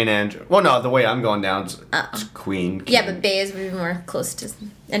 Andrew. St. Andrew. Well, no, the way I'm going down is it's Queen. Yeah, but Bay is more close to...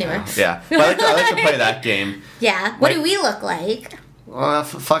 Anyway. Yeah. But I like to play that game. Yeah. What do we look like?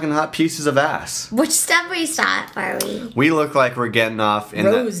 Fucking hot pieces of ass. Which subway stop are we? We look like we're getting off in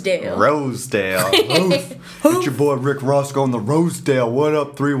Rosedale. Rosedale. It's your boy Rick Roscoe in the Rosedale. What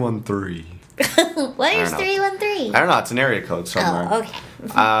up, 313? What is know. 313? I don't know. It's an area code somewhere. Oh,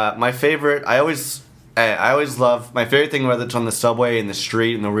 okay. My favorite. I always love my favorite thing, whether it's on the subway, in the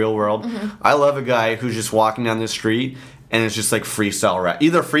street, in the real world. I love a guy who's just walking down the street and it's just like freestyle rap,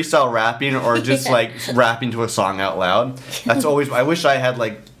 either freestyle rapping or just like rapping to a song out loud. That's always. I wish I had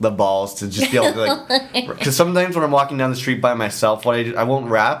like the balls to just be able to like, because sometimes when I'm walking down the street by myself, what I won't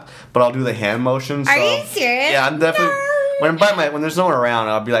rap, but I'll do the hand motions. Are you serious? Yeah, I'm definitely. When there's no one around,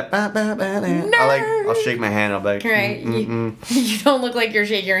 I'll be like, bah, bah, bah, bah. I'll shake my hand. I'll be like, Right. You don't look like you're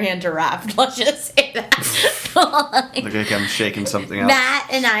shaking your hand to rap. Let's just say that. Look like I'm shaking something else. Matt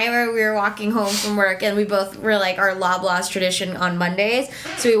and I we were walking home from work, and we both were like our Loblaws tradition on Mondays.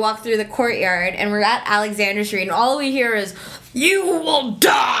 So we walked through the courtyard, and we're at Alexander Street, and all we hear is, "You will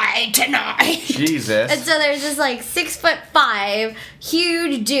die tonight." Jesus. And so there's this like 6'5"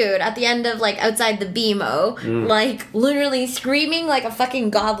 huge dude at the end of like outside the BMO, like literally screaming like a fucking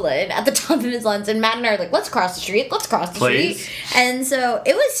goblin at the top of his lungs. And Matt and I are like, "Let's cross the street. Let's cross the Please. street." And so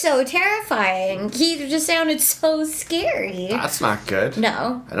it was so terrifying. He just sounded so scary. That's not good.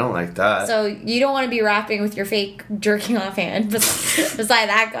 No. I don't like that. So you don't want to be rapping with your fake jerking off hand beside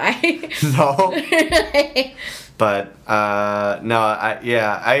that guy. No. But no,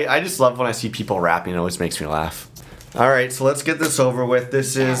 I just love when I see people rapping. It always makes me laugh. All right, so let's get this over with.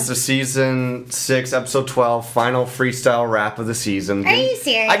 This is the season 6, episode 12, final freestyle rap of the season. Are you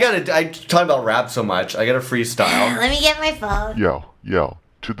serious? I talk about rap so much. I got a freestyle. Let me get my phone. Yo,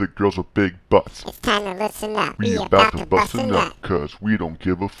 to the girls with big butts. It's time to listen up. We about to bust a nut, cause we don't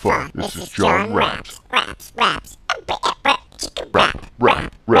give a fuck. This is John Raps. Raps. Rap.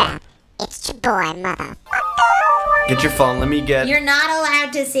 It's your boy, mother. Get your phone. Let me get. You're not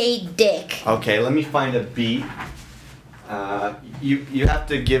allowed to say dick. Okay, let me find a beat. You have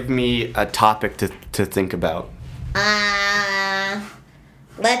to give me a topic to think about.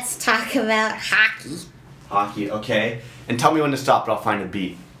 Let's talk about hockey. Hockey, okay. And tell me when to stop, but I'll find a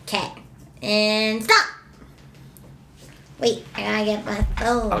beat. Okay. And stop. Wait, I gotta get my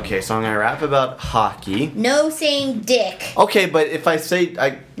phone. Okay, so I'm gonna rap about hockey. No saying dick. Okay, but if I say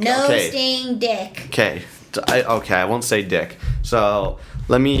No okay. saying dick. Okay, I won't say dick. So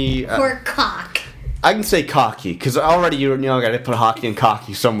let me. Or cock. I can say cocky because already you know I gotta put hockey and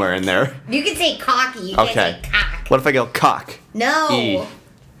cocky somewhere in there. You can say cocky. You Okay. can't say cock. What if I go cock? No. E.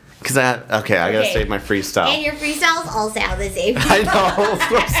 Because I gotta Okay. save my freestyle. And your freestyles all sound the same. I know, of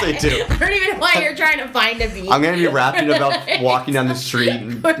course they do. I don't even know why you're trying to find a beat. I'm gonna be rapping about walking down the street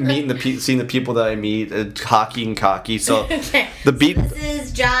and seeing the people that I meet, hockey and cocky. So Okay. the beat This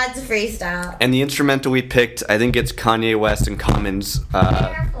is John's freestyle. and the instrumental we picked, I think it's Kanye West and Commons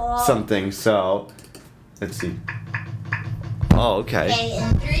Careful. something. So let's see. Oh, okay. Okay,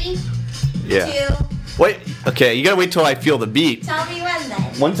 in 3, Yeah. 2, Wait. Okay, you gotta wait till I feel the beat. tell me when then.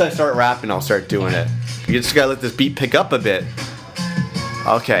 Once I start rapping, I'll start doing it. You just gotta let this beat pick up a bit.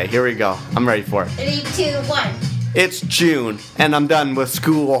 Okay, here we go. I'm ready for it. 3, 2, 1. It's June, and I'm done with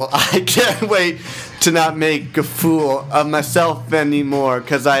school. I can't wait to not make a fool of myself anymore,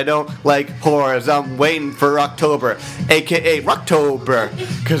 cause I don't like horrors. I'm waiting for October, aka Rocktober,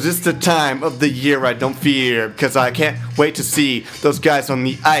 cause it's the time of the year I don't fear, cause I can't wait to see those guys on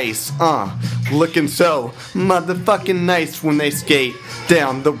the ice, looking so motherfucking nice when they skate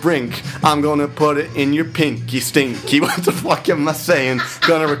down the rink. I'm gonna put it in your pinky stinky. What the fuck am I saying?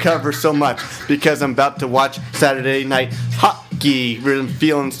 Gonna recover so much because I'm about to watch Saturday Night Hockey. I'm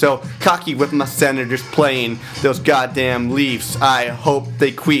feeling so cocky with my Senators playing those goddamn Leafs. I hope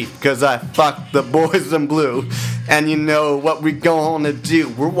they queef cause I fucked the boys in blue. And you know what we gonna do?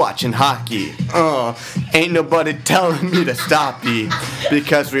 We're watching hockey. Ain't nobody telling me to stop ye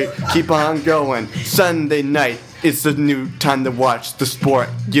because we keep on going. Sunday night, it's a new time to watch the sport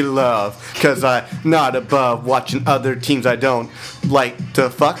you love. Cause I'm not above watching other teams I don't like to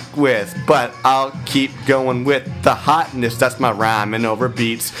fuck with. But I'll keep going with the hotness. That's my rhyming over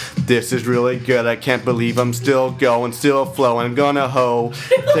beats. This is really good. I can't believe I'm still going, still flowing. I'm gonna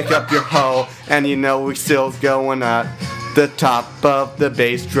pick up your hoe. And you know we still going at the top of the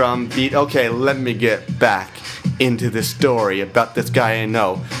bass drum beat. Okay, let me get back into the story about this guy I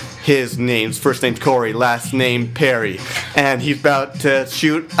know. His name's first name's Corey, last name Perry, and he's about to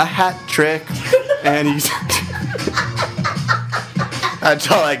shoot a hat trick, and he's.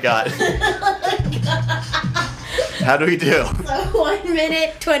 That's all I got. How do we do? So 1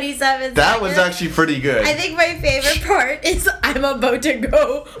 minute, 27 seconds. That was actually pretty good. I think my favorite part is I'm about to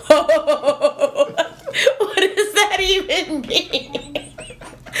go. What does that even mean?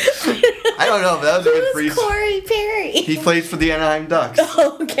 I don't know, but that was a good Who's freeze. Corey Perry? He plays for the Anaheim Ducks.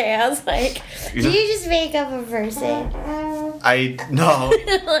 Okay, I was like, did you just make up a person? No.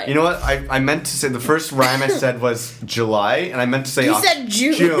 You know what? I meant to say, the first rhyme I said was July, and I meant to say You said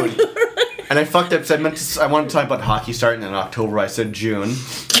June. And I fucked up, so I wanted to talk about hockey starting in October. I said June.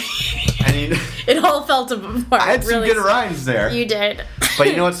 And mean, It all fell apart. I had some good rhymes there. You did. But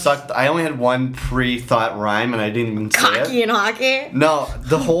you know what sucked? I only had one pre-thought rhyme, and I didn't even say Cocky it. and hockey. No,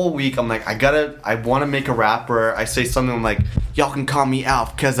 the whole week I'm like, I want to make a rap where I say something like, y'all can call me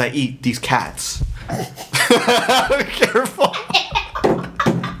Alf because I eat these cats. Careful.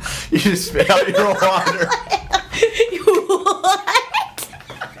 You just spit out your water. What?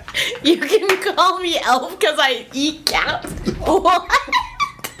 You can call me Elf because I eat cats? What?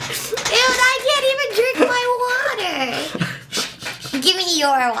 Dude, I can't even drink my water. Give me your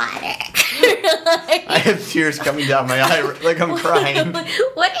water. I have tears coming down my eye like I'm crying.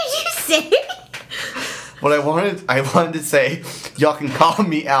 What did you say? What I wanted to say, y'all can call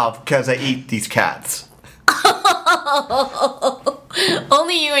me Alf because I eat these cats.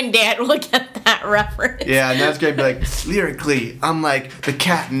 Only you and Dad will get that reference. Yeah, and that's gonna be like, lyrically, I'm like the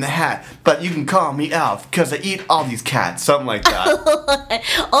cat in the hat, but you can call me Alf because I eat all these cats. Something like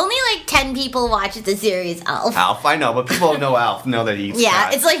that. Only like 10 people watch the series Elf. Alf, I know, but people who know Alf know that he eats Yeah,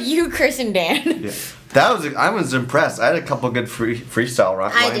 cats. it's like you, Chris, and Dan. Yeah. I was impressed. I had a couple good freestyle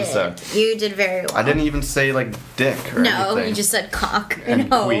lines I did. there. You did very well. I didn't even say like dick or No, anything. you just said cock. And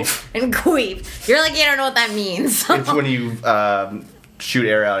no. queef. And queef. You're like, you don't know what that means. So. It's when you shoot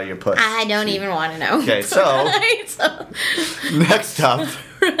air out of your puss. I don't even want to know. Okay, so next up,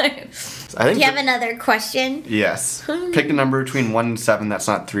 Right. I think Do you have another question? yes. Pick a number between 1 and 7 that's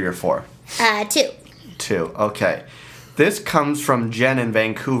not 3 or 4. 2. 2. Okay. This comes from Jen in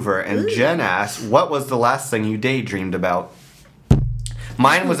Vancouver, and Jen asks, "What was the last thing you daydreamed about?"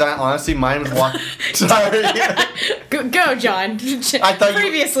 Mine was walking. Sorry. Go, John. I thought you-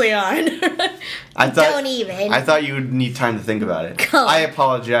 Previously on. Don't even. I thought you would need time to think about it. Go. I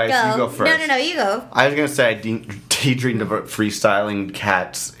apologize. You go first. No, you go. I was gonna say I daydreamed about freestyling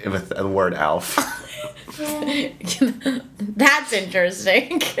cats with the word Alf. That's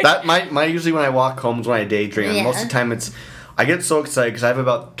interesting. That my usually when I walk home is when I daydream. And most of the time I get so excited because I have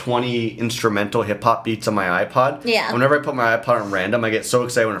about 20 instrumental hip hop beats on my iPod. Yeah. Whenever I put my iPod on random, I get so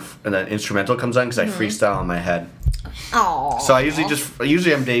excited when an instrumental comes on because I freestyle in my head. Aww. So I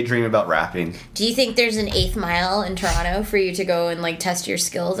usually I'm daydreaming about rapping. Do you think there's an 8th Mile in Toronto for you to go and like test your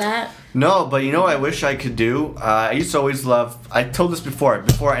skills at? No, but you know what I wish I could do? I used to always love, I told this before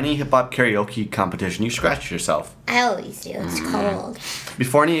any hip hop karaoke competition, you scratch yourself. I always do. It's cold.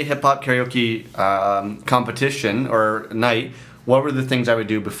 Before any hip hop karaoke competition or night, what were the things I would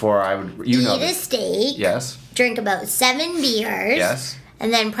do before I would, Eat a steak. Yes. Drink about 7 beers. Yes.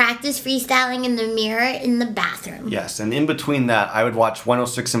 And then practice freestyling in the mirror in the bathroom. Yes, and in between that, I would watch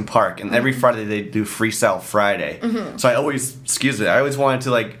 106 in Park, and every Friday they do Freestyle Friday. So I always wanted to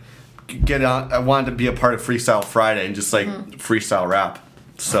like get on. I wanted to be a part of Freestyle Friday and just like freestyle rap.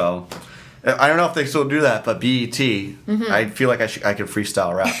 So I don't know if they still do that, but BET, I feel like I could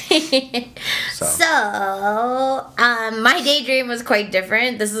freestyle rap. So, my daydream was quite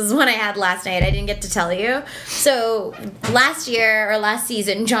different. This is one I had last night. I didn't get to tell you. So, last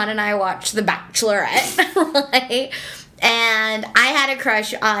season, John and I watched The Bachelorette, right? And I had a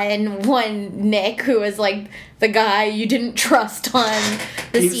crush on one Nick, who was like the guy you didn't trust on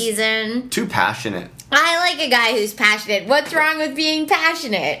the season. Too passionate. I like a guy who's passionate. What's wrong with being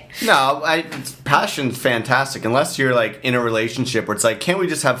passionate? No, passion's fantastic. Unless you're like in a relationship where it's like, can't we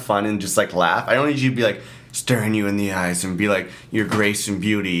just have fun and just like laugh? I don't need you to be like staring you in the eyes and be like, your grace and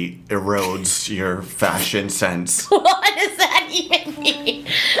beauty erodes your fashion sense. What does that even mean?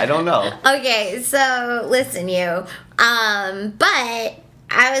 I don't know. Okay, so listen, but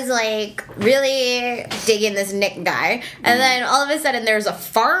I was like really digging this Nick guy, and then all of a sudden there's a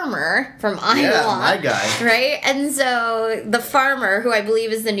farmer from Iowa. Yeah, my guy. Right? And so the farmer, who I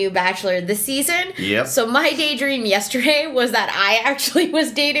believe is the new Bachelor this season. Yep. So my daydream yesterday was that I actually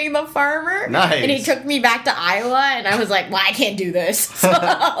was dating the farmer. Nice. And he took me back to Iowa, and I was like, well, I can't do this. So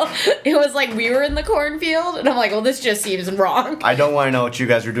it was like we were in the cornfield, and I'm like, well, this just seems wrong. I don't want to know what you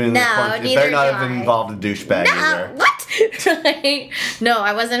guys are doing in the cornfield. neither They're not do even I. involved in douchebag either. What? Right? No,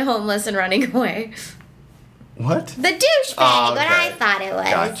 I wasn't homeless and running away. What? The douchebag, Oh, what okay. I thought it was.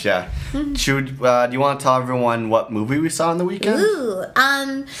 Gotcha. Do you want to tell everyone what movie we saw on the weekend? Ooh,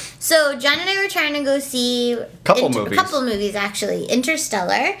 so John and I were trying to go see Couple a movies. couple movies actually.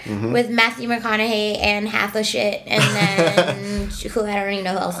 Interstellar with Matthew McConaughey and Hathaway, and then who I don't even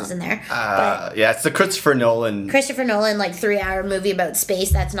know who else is in there. But Yeah, it's the Christopher Nolan. Christopher Nolan, like 3-hour movie about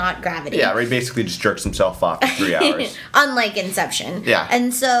space that's not gravity. Yeah, where he basically just jerks himself off for 3 hours. Unlike Inception. Yeah.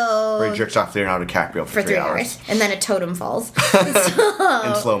 And so Where he jerks off Leonardo DiCaprio for 3 3 hours. and then a totem falls.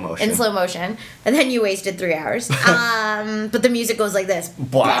 In slow motion. slow motion, and then you wasted 3 hours. But the music goes like this.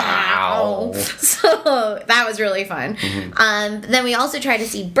 Wow. So that was really fun. Then we also tried to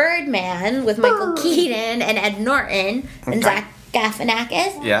see Birdman with Michael Keaton and Ed Norton and Zach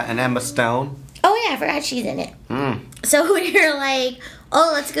Galifianakis. Yeah, and Emma Stone. Oh yeah, I forgot she's in it. So we were like,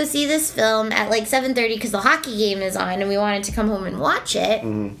 oh, let's go see this film at like 7:30 because the hockey game is on, and we wanted to come home and watch it.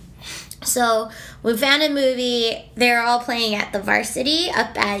 So we found a movie. They were all playing at the Varsity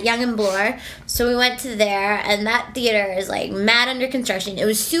up at Young and Bloor. So we went to there, and that theater is like mad under construction. It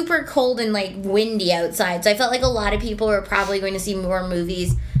was super cold and like windy outside. So I felt like a lot of people were probably going to see more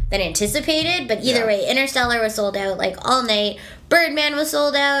movies than anticipated. But either way, Interstellar was sold out like all night. Birdman was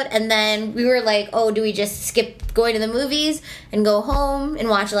sold out. And then we were like, oh, do we just skip going to the movies and go home and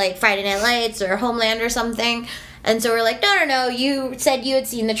watch like Friday Night Lights or Homeland or something? And so we're like, no. You said you had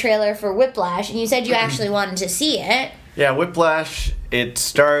seen the trailer for Whiplash, and you said you actually wanted to see it. Yeah, Whiplash, it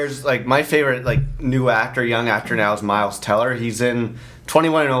stars, like, my favorite, like, new actor, young actor now is Miles Teller. He's in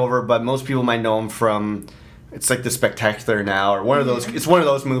 21 and Over, but most people might know him from, it's like The Spectacular Now, or one of those, it's one of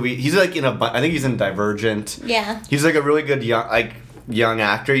those movies. He's, like, I think he's in Divergent. Yeah. He's, like, a really good young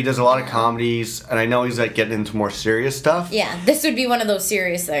actor. He does a lot of comedies, and I know he's, like, getting into more serious stuff. Yeah, this would be one of those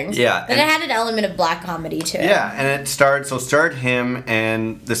serious things. Yeah. And it had an element of black comedy, too. Yeah, and it starred him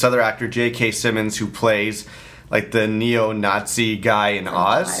and this other actor, J.K. Simmons, who plays, like, the neo-Nazi guy in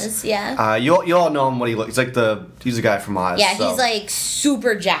Oz. Yeah. You all know him what he looks. He's a guy from Oz. Yeah, so. he's like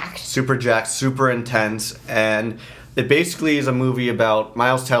super jacked. Super jacked, super intense, and it basically is a movie about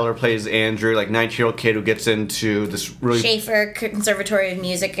Miles Teller plays Andrew, like 19-year-old kid who gets into this really Schaefer Conservatory of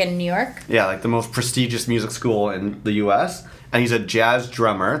Music in New York. Yeah, like the most prestigious music school in the U.S. And he's a jazz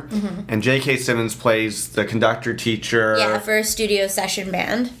drummer. And J.K. Simmons plays the conductor teacher. Yeah, for a studio session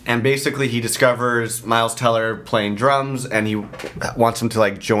band. And basically he discovers Miles Teller playing drums, and he wants him to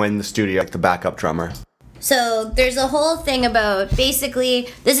like join the studio, like the backup drummer. So there's a whole thing about, basically,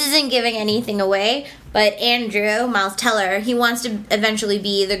 this isn't giving anything away, but Andrew, Miles Teller, he wants to eventually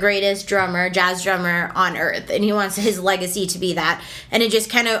be the greatest drummer, jazz drummer on earth, and he wants his legacy to be that. And it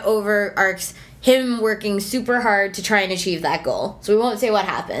just kind of overarches him working super hard to try and achieve that goal. So we won't say what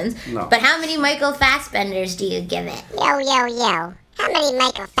happens. No. But how many Michael Fassbenders do you give it? Yo. How many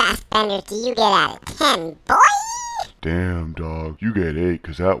Michael Fassbenders do you get out of 10, boy? Damn, dog, you get 8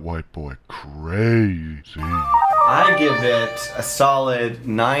 because that white boy crazy. I give it a solid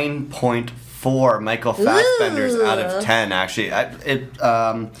 9.4 Michael Fassbenders out of 10, actually.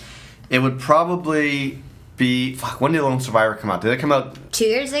 It would probably be... Fuck, when did Lone Survivor come out? Did it come out... 2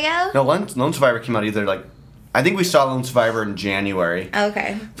 years ago? No, Lone Survivor came out either, like... I think we saw Lone Survivor in January.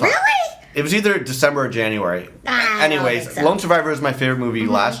 Okay. Fuck. Really? It was either December or January. I don't Anyways, think so. Lone Survivor was my favorite movie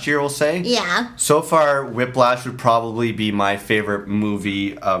last year, we'll say. Yeah. So far, Whiplash would probably be my favorite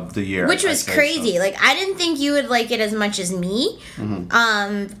movie of the year. Which was I'd say crazy. so. Like, I didn't think you would like it as much as me.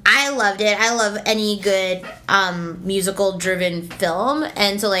 I loved it. I love any good musical-driven film.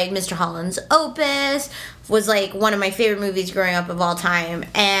 And so, like, Mr. Holland's Opus was, like, one of my favorite movies growing up of all time.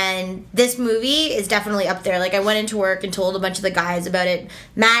 And this movie is definitely up there. Like, I went into work and told a bunch of the guys about it.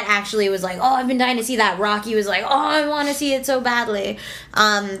 Matt actually was like, oh, I've been dying to see that. Rocky was like, oh, I want to see it so badly.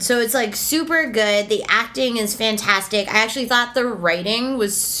 So it's, like, super good. The acting is fantastic. I actually thought the writing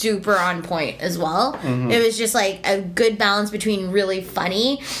was super on point as well. It was just, like, a good balance between really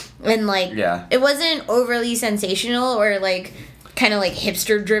funny and, like, it wasn't overly sensational or, like, kind of like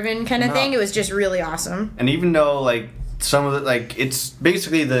hipster driven kind of thing. It was just really awesome. And even though like some of the like it's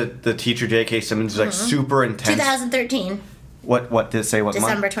basically the teacher J.K. Simmons is like super intense. 2013. What did it say? What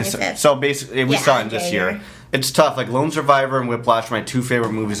December month? 25th. So basically we saw it this January. year. It's tough. Like Lone Survivor and Whiplash are my two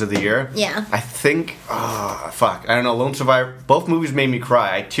favorite movies of the year. Yeah. I think I don't know, Lone Survivor, both movies made me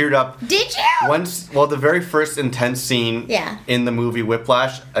cry. I teared up. Did you? The very first intense scene in the movie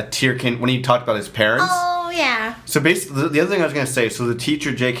Whiplash, a tear came when he talked about his parents. Oh, yeah. So basically, the other thing I was going to say, so the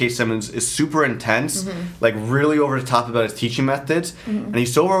teacher, J.K. Simmons, is super intense, like really over the top about his teaching methods, and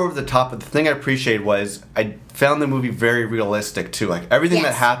he's so over the top, but the thing I appreciated was I found the movie very realistic, too. Like, everything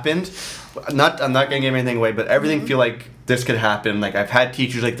that happened, I'm not going to give anything away, but everything feel like this could happen. Like, I've had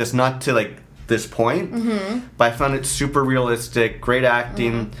teachers like this, not to, like, this point, but I found it super realistic, great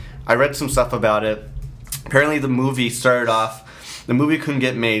acting. I read some stuff about it. Apparently, the movie started off... The movie couldn't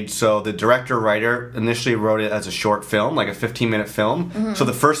get made, so the director-writer initially wrote it as a short film, like a 15-minute film. So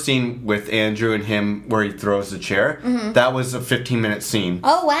the first scene with Andrew and him where he throws the chair, that was a 15-minute scene.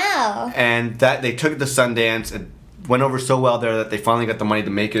 Oh, wow. And that they took it to Sundance. It went over so well there that they finally got the money to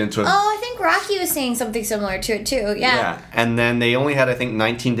make it into a... Oh, I think Rocky was saying something similar to it, too. Yeah. And then they only had, I think,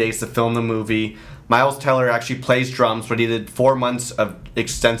 19 days to film the movie. Miles Teller actually plays drums, but he did 4 months of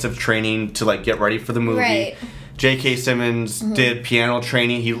extensive training to like get ready for the movie. Right. J.K. Simmons did piano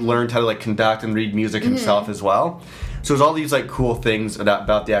training. He learned how to like conduct and read music himself as well. So there's all these like cool things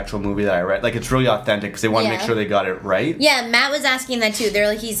about the actual movie that I read. Like it's really authentic because they want to make sure they got it right. Yeah, Matt was asking that too.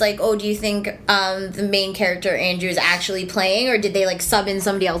 He's like, oh, do you think the main character Andrew is actually playing, or did they like sub in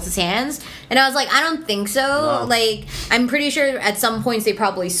somebody else's hands? And I was like, I don't think so. No. Like, I'm pretty sure at some points they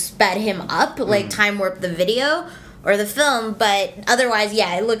probably sped him up, like time warped the video or the film, but otherwise,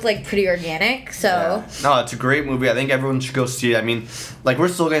 yeah, it looked like pretty organic. So Yeah. No, it's a great movie. I think everyone should go see it. I mean, like we're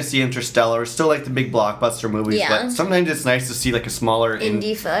still gonna see Interstellar. We're still like the big blockbuster movies, Yeah. but sometimes it's nice to see like a smaller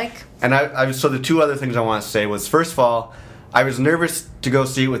indie flick. And so the two other things I want to say was, first of all, I was nervous to go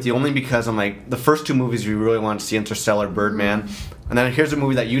see it with you only because I'm like, the first two movies we really wanted to see, Interstellar, Birdman, and then here's a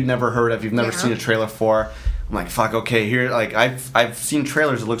movie that you'd never heard of, you've never seen a trailer for. I'm like, fuck, okay, here, like, I've seen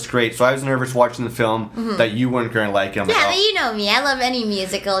trailers, it looks great, so I was nervous watching the film that you weren't going to like it. I'm Yeah, like, but you know me. I love any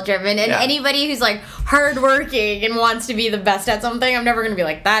musical driven, and Yeah. anybody who's like hardworking and wants to be the best at something, I'm never gonna be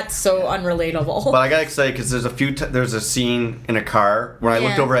like, that's so unrelatable. But I got excited because there's a scene in a car where I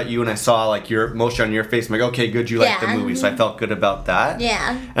looked Yeah. over at you and I saw like your emotion on your face. I'm like, okay, good, you like the Yeah. movie, so I felt good about that. Yeah.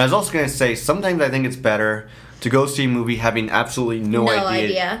 And I was also gonna say, sometimes I think it's better to go see a movie having absolutely no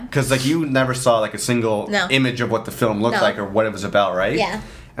idea. Because like you never saw like a single No. image of what the film looked No. like or what it was about, right? Yeah.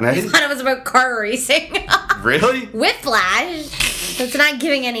 And I I didn't thought it was about car racing. really. Whiplash. That's not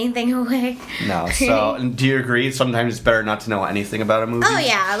giving anything away. No. So do you agree? Sometimes it's better not to know anything about a movie. Oh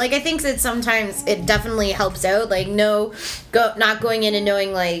yeah, like I think that sometimes it definitely helps out. Like not going in and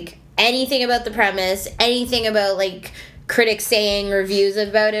knowing like anything about the premise, anything about like critics saying reviews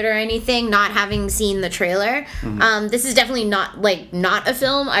about it or anything, not having seen the trailer. This is definitely not a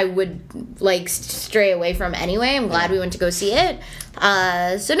film I would like stray away from anyway. I'm glad we went to go see it.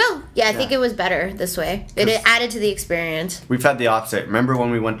 So no, yeah, I think it was better this way. It added to the experience. We've had the opposite. Remember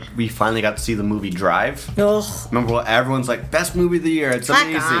when we finally got to see the movie Drive? Ugh. Remember what everyone's like, best movie of the year. It's Fuck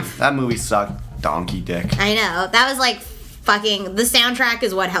amazing. off. That movie sucked. Donkey dick. I know. That was like fucking the soundtrack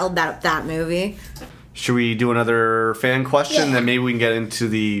is what held that movie. Should we do another fan question? Yeah. Then maybe we can get into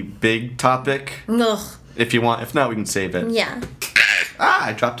the big topic. Ugh. If you want. If not, we can save it. Yeah.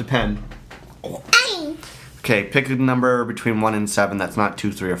 I dropped a pen. Ay. Okay, pick a number between 1 and 7 that's not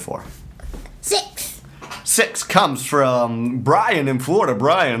 2, 3, or 4. 6. 6 comes from Brian in Florida.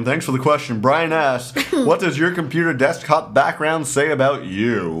 Brian, thanks for the question. Brian asks, what does your computer desktop background say about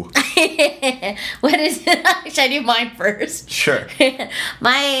you? What is it? Should I do mine first? Sure.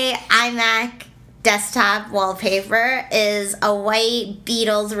 My iMac desktop wallpaper is a white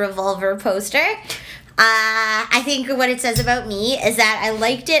Beatles Revolver poster. I think what it says about me is that I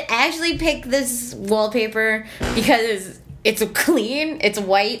liked it. I actually picked this wallpaper because it's clean, it's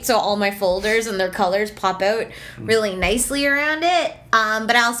white, so all my folders and their colors pop out really nicely around it.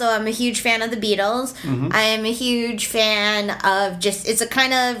 But also I'm a huge fan of the Beatles. I am a huge fan of it's a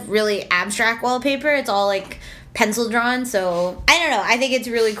kind of really abstract wallpaper. It's all like pencil drawn, so I don't know. I think it's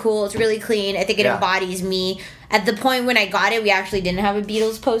really cool. It's really clean. I think it embodies me. At the point when I got it, we actually didn't have a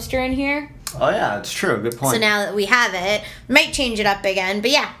Beatles poster in here. Oh, yeah, it's true. Good point. So now that we have it, might change it up again.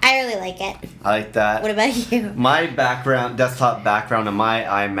 But yeah, I really like it. I like that. What about you? My desktop background on my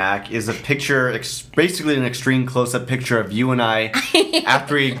iMac is a picture, basically an extreme close-up picture of you and I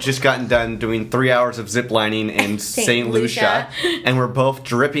after we just gotten done doing 3 hours of ziplining in St. Lucia, and we're both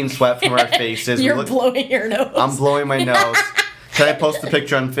dripping sweat from our faces. You're blowing your nose. I'm blowing my nose. Can I post the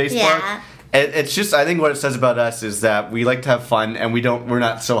picture on Facebook? Yeah. It's just, I think what it says about us is that we like to have fun, and we're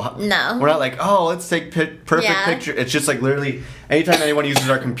not like, oh, let's take perfect picture. It's just like literally anytime anyone uses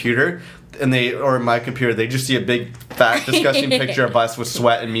our computer or my computer, they just see a big fat disgusting picture of us with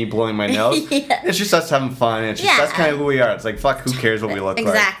sweat and me blowing my nose. It's just us having fun. It's just that's kind of who we are. It's like, fuck, who cares what we look like?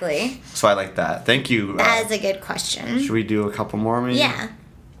 Exactly. So I like that. Thank you. That is a good question. Should we do a couple more maybe? Yeah.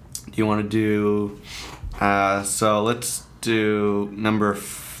 Do you want to do so let's do number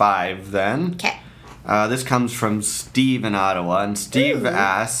 5 then. Okay. This comes from Steve in Ottawa, and Steve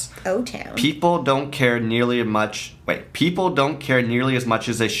asks, O-Town. People don't care nearly as much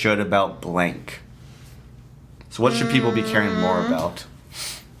as they should about blank. So what should people be caring more about?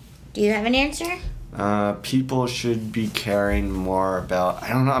 Do you have an answer? People should be caring more about, I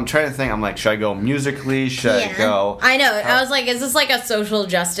don't know, I'm trying to think. I'm like, should I go musically? Should I go? I know. I was like, is this like a social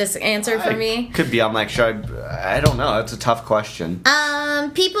justice answer for me? Could be. I'm like, I don't know. It's a tough question.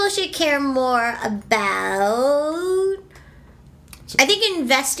 People should care more about, I think,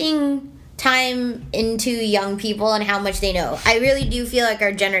 investing time into young people and how much they know. I really do feel like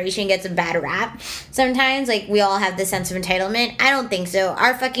our generation gets a bad rap sometimes. Like, we all have this sense of entitlement. I don't think so.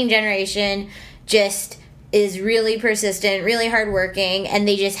 Our fucking generation just is really persistent, really hardworking, and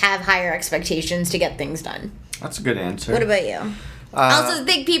they just have higher expectations to get things done. That's a good answer. What about you? I also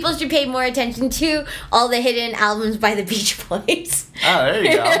think people should pay more attention to all the hidden albums by the Beach Boys. Oh, there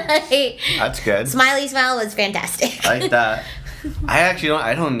you go. Right? That's good. Smiley Smile was fantastic. I like that.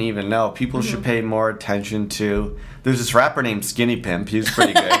 I don't even know. People should pay more attention to. There's this rapper named Skinny Pimp. He's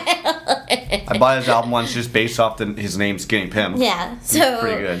pretty good. I bought his album once just based off his name, Skinny Pimp. Yeah, so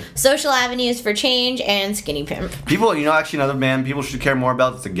pretty good. Social Avenues for Change and Skinny Pimp. People, actually another band people should care more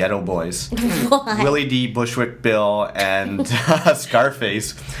about is the Ghetto Boys. Why? Willie D, Bushwick Bill, and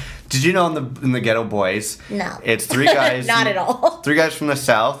Scarface. Did you know in the Ghetto Boys? No. It's three guys. Not at all. Three guys from the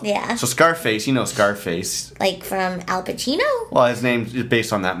South. Yeah. So Scarface, you know Scarface. Like from Al Pacino? Well, his name is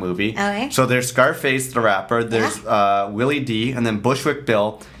based on that movie. Okay. So there's Scarface, the rapper. There's Willie D, and then Bushwick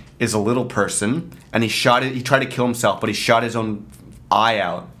Bill is a little person, and he tried to kill himself, but he shot his own eye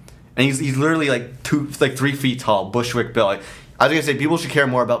out, and he's literally like 3 feet tall. Bushwick Bill. I was gonna say people should care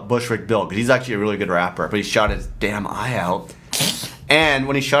more about Bushwick Bill because he's actually a really good rapper, but he shot his damn eye out. And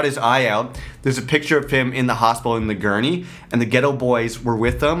when he shot his eye out, there's a picture of him in the hospital in the gurney, and the Ghetto Boys were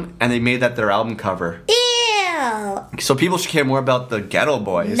with him, and they made that their album cover. Ew. So people should care more about the Ghetto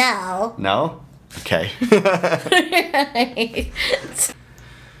Boys. No. No? Okay.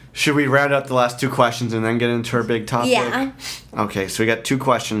 Should we round out the last 2 questions and then get into our big topic? Yeah. Okay, so we got 2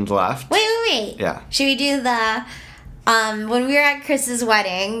 questions left. Wait. Yeah. Should we do the when we were at Chris's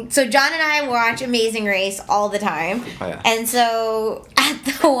wedding? So John and I watch Amazing Race all the time. Oh, yeah. And so at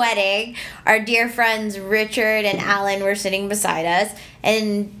the wedding, our dear friends Richard and Alan were sitting beside us,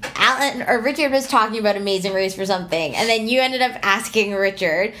 and Richard was talking about Amazing Race for something, and then you ended up asking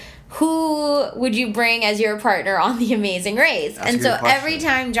Richard, who would you bring as your partner on The Amazing Race? That's and a so good question. every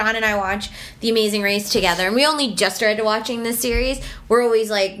time John and I watch The Amazing Race together, and we only just started watching this series, we're always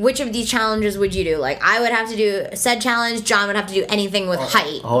like, which of these challenges would you do? Like, I would have to do said challenge, John would have to do anything with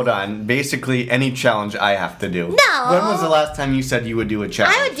height. Hold on. Basically, any challenge I have to do. No. When was the last time you said you would do a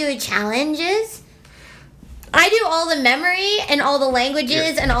challenge? I would do challenges. I do all the memory and all the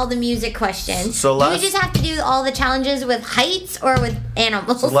languages and all the music questions. So do we just have to do all the challenges with heights or with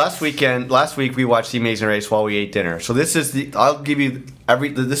animals? So last week we watched The Amazing Race while we ate dinner. So this is I'll give you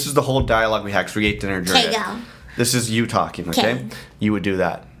this is the whole dialogue we had because we ate dinner during it. Okay, go. This is you talking, okay? 'Kay. You would do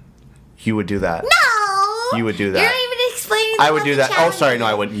that. You would do that. No! You would do that. You're not even explaining I would all do the that. Oh, challenges. sorry, no,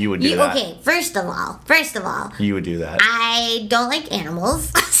 I wouldn't. You would do that. Okay, first of all, You would do that. I don't like animals.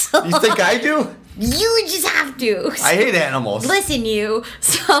 So You think I do? you just have to. I hate animals. Listen, you.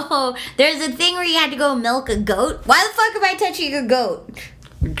 So there's a thing where you had to go milk a goat. Why the fuck am I touching a goat?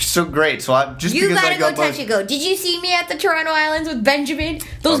 So great. So I just You because gotta I go got my- touch a goat. Did you see me at the Toronto Islands with Benjamin?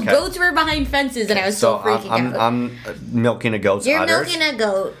 Those Okay. goats were behind fences, and I was so freaking out. I'm milking a goat's You're udders. milking a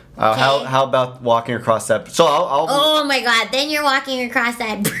goat. How okay? how about walking across that? So I'll Oh my god! Then you're walking across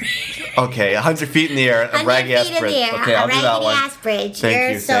that bridge. okay, 100 feet in the air, a 100 raggedy ass feet in bridge. the air, Okay, I'll a do that raggedy one. ass bridge. Thank You're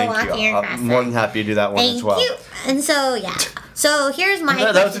you, so thank walking you. across I'm more that. than happy to do that one Thank as well. you. And so yeah. So here's my.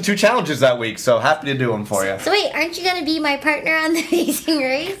 That was the 2 challenges that week, so happy to do them for you. So wait, aren't you gonna be my partner on The Amazing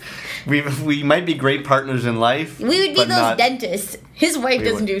Race? We might be great partners in life. We would be but those not- dentists. His wife We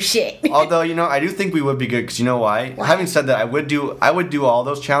doesn't would. do shit. Although I do think we would be good because you know why? Why? Having said that, I would do all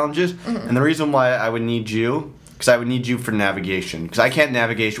those challenges, Mm-hmm. and the reason why I would need you because I would need you for navigation because I can't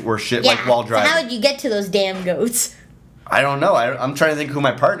navigate or shit like while So driving. how would you get to those damn goats? I don't know. I'm trying to think who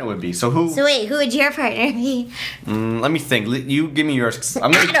my partner would be. So who? So wait, who would your partner be? Let me think. You give me yours.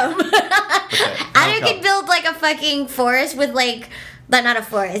 I'm gonna. Adam. Okay, Adam okay. could build like a fucking forest with like, but not a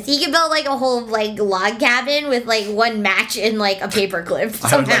forest. He could build like a whole like log cabin with like one match and like a paperclip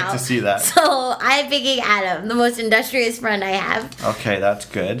somehow. I would like to see that. So I'm picking Adam, the most industrious friend I have. Okay, that's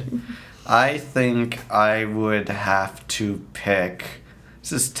good. I think I would have to pick.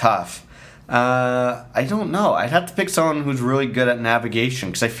 This is tough. I don't know. I'd have to pick someone who's really good at navigation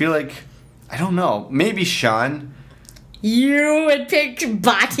because I feel like I don't know. Maybe Sean. You would pick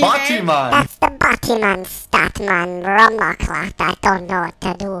Batiman. Batiman. That's the Batman Statman Rummakla that don't know what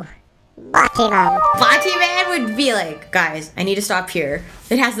to do. Batman. Batiman would be like, guys, I need to stop here.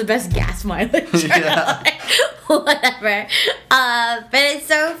 It has the best gas mileage. Yeah. Whatever. But it's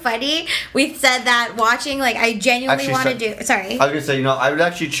so funny. We said that watching, like, I genuinely Actually, want to so- do. Sorry. I was gonna say, I would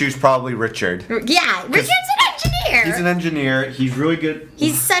actually choose probably Richard. Yeah, Richard's an engineer. He's an engineer. He's really good.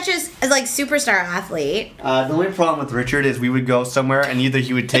 He's such a like superstar athlete. The only problem with Richard is we would go somewhere and either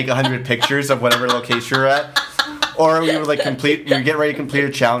he would take 100 pictures of whatever location we're at, or we would we would get ready to complete a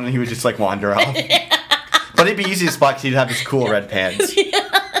challenge and he would just like wander off. But it'd be easy to spot because he'd have his cool red pants.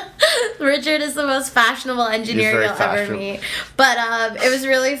 Richard is the most fashionable engineer very you'll ever fashionable. meet. But it was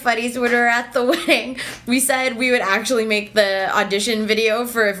really funny. So when we were at the wedding, we said we would actually make the audition video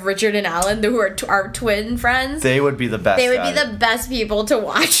for if Richard and Alan, who are our twin friends, They would be the best. they would at be it. the best people to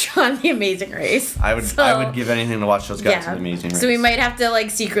watch on The Amazing Race. I would So- I would give anything to watch those guys in Amazing Race. So we might have to like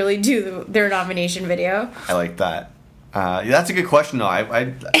secretly do their nomination video. I like that. That's a good question, though.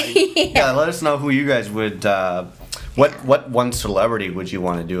 Yeah, let us know who you guys would. What one celebrity would you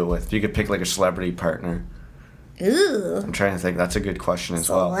want to do it with? If you could pick like a celebrity partner. Ooh, I'm trying to think. That's a good question as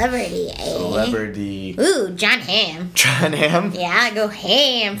well. celebrity, eh? Celebrity. Ooh, John Hamm. John Hamm. Yeah, go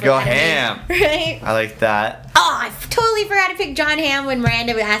ham. For Go that ham. Right? I like that. Oh, I totally forgot to pick John Hamm when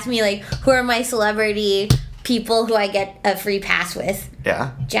Miranda would ask me, like, who are my celebrity people who I get a free pass with.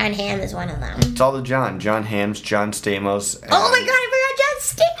 Yeah. John Hamm is one of them. It's all the John. John Hamm's, John Stamos. And Oh my god,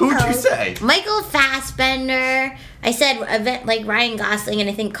 I forgot John Stamos. Who'd you say? Michael Fassbender. I said event like Ryan Gosling and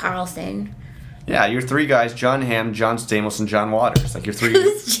I think Carlson. Yeah, your three guys: John Hamm, John Stamos, and John Waters. Like your three.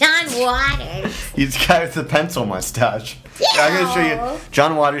 Who's John Waters? He's the guy with the pencil mustache. Yeah, I'm gonna show you.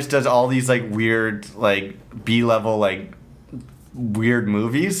 John Waters does all these like weird, like B-level, like weird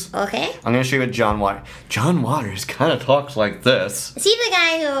movies. Okay. I'm gonna show you what John Waters. John Waters kind of talks like this. Is he the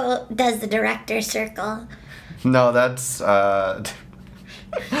guy who does the director's circle? No, that's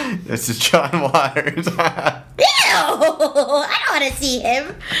this is John Waters. Ew! I don't want to see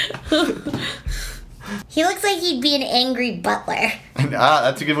him. He looks like he'd be an angry butler.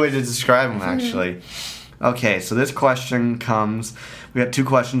 That's a good way to describe him, actually. Okay, so this question comes. We got 2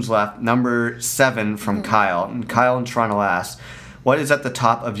 questions left. Number 7 from Kyle. And Kyle in Toronto asks, "What is at the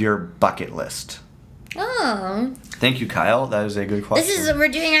top of your bucket list?" Oh. Thank you, Kyle. That is a good question. We're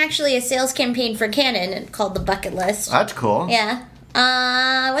doing actually a sales campaign for Canon called the Bucket List. That's cool. Yeah.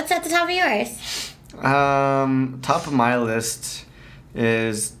 What's at the top of yours? Top of my list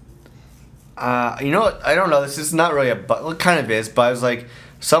is, you know what? I don't know. This is not really well, it kind of is, but I was like,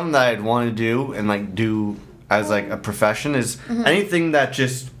 something that I'd want to do and like do as like a profession is anything that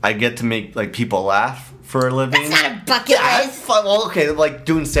just I get to make like people laugh for a living. That's not a bucket Yeah, list. that's fun. Well, okay, like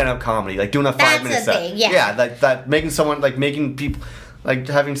doing stand-up comedy, like doing a 5-minute That's a set. thing, yeah. Yeah, that making someone like making people. Like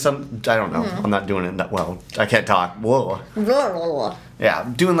having some, I don't know. I'm not doing it that well. I can't talk. Whoa.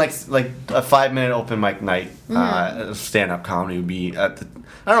 Yeah, doing like a 5-minute open mic night, stand-up comedy would be at the.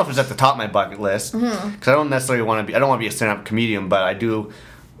 I don't know if it's at the top of my bucket list because I don't necessarily want to be. I don't want to be a stand-up comedian, but I do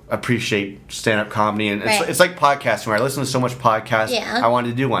appreciate stand-up comedy, and Right. it's like podcasting where I listen to so much podcasts. Yeah. I wanted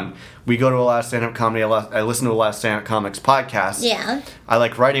to do one. We go to a lot of stand-up comedy. I listen to a lot of stand-up comics podcasts. Yeah. I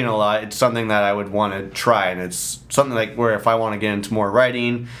like writing a lot. It's something that I would want to try, and it's something like where if I want to get into more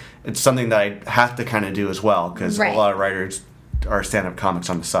writing, it's something that I have to kind of do as well because Right. a lot of writers are stand-up comics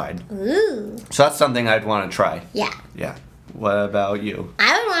on the side. Ooh. So that's something I'd want to try. Yeah. Yeah. What about you?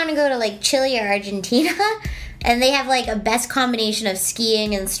 I would want to go to like Chile or Argentina, and they have like a best combination of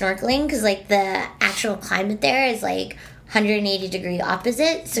skiing and snorkeling because like the actual climate there is like 180-degree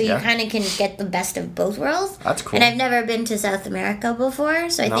opposite, so Yeah. you kind of can get the best of both worlds. That's cool. And I've never been to South America before,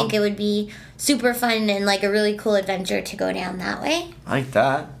 so I No. think it would be super fun and like a really cool adventure to go down that way. I like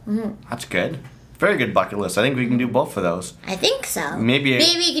that. That's good. Very good bucket list. I think we can do both of those. I think so. Maybe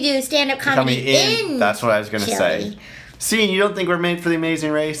we could do stand-up Coming comedy in. That's what I was going to Chile. say. See, and you don't think we're made for the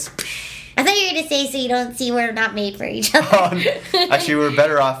Amazing Race? I thought you were going to say so you don't see we're not made for each other. Actually, we're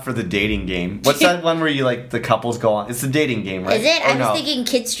better off for the dating game. What's that one where you like the couples go on? It's the dating game, right? Is it? Or I was no? thinking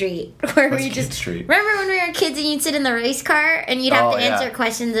Kid Street, where What's we Kid just Street? remember when we were kids and you'd sit in the race car and you'd have Oh, to yeah. answer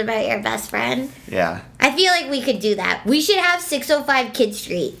questions about your best friend. Yeah, I feel like we could do that. We should have 605 Kid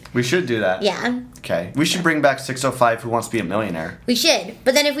Street. we should do that. Yeah, Okay. We should bring back 605 Who Wants to Be a Millionaire. we should.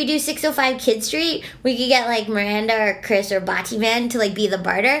 But then if we do 605 Kid Street, we could get like Miranda or Chris or Batiman to like be the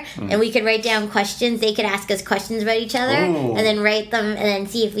barter, and we could write down questions. They could ask us questions about each other, Ooh. and then write them, and then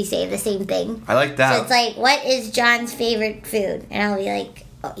see if we say the same thing. I like that. So it's like, what is John's favorite food? And I'll be like,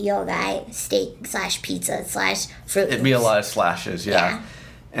 oh, yo, guy, steak/pizza/fruit. It'd be a lot of slashes, yeah.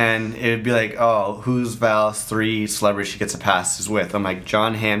 And it'd be like, oh, who's Val's 3 celebrities she gets a pass is with? I'm like,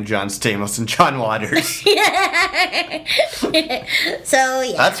 John Hamm, John Stamos, and John Waters. So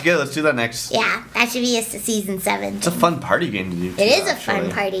yeah, That's good. Let's do that next. yeah, that should be a season 7. It's a fun party game to do. Too, It is a actually.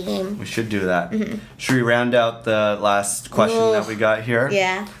 fun party game. We should do that. Should we round out the last question that we got here?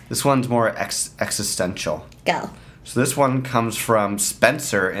 Yeah, This one's more existential. go. So this one comes from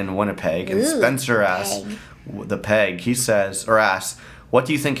Spencer in Winnipeg, and Ooh, Spencer asks, Peg. the Peg. He says or asks, "What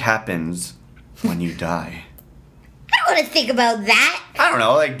do you think happens when you die?" I don't want to think about that. I don't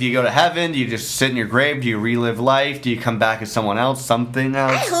know. Like, do you go to heaven? Do you just sit in your grave? Do you relive life? Do you come back as someone else? Something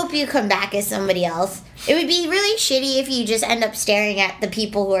else? I hope you come back as somebody else. It would be really shitty if you just end up staring at the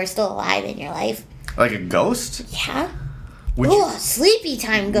people who are still alive in your life. Like a ghost? Yeah. Would Ooh, sleepy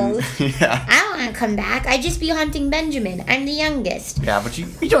time ghost. Yeah. I don't want to come back. I'd just be hunting Benjamin. I'm the youngest. Yeah, but you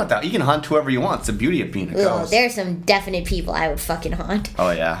don't have to. You can hunt whoever you want. It's the beauty of being a Ooh, ghost. there's some definite people I would fucking haunt.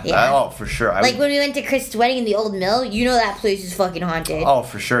 Oh, yeah. Yeah. Oh, for sure. Like when we went to Chris' wedding in the old mill, you know that place is fucking haunted. Oh,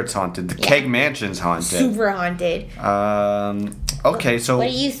 for sure it's haunted. The Yeah. Keg Mansion's haunted. Super haunted. Okay, so... What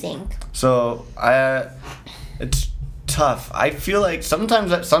do you think? So, it's tough. I feel like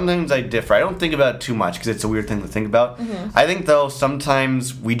sometimes I differ. I don't think about it too much because it's a weird thing to think about. Mm-hmm. I think, though,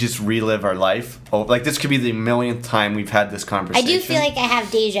 sometimes we just relive our life. Oh, like, this could be the millionth time we've had this I conversation. do feel like I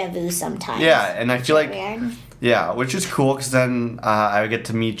have deja vu sometimes. Yeah, and I feel like... Weird. Yeah, which is cool because then I get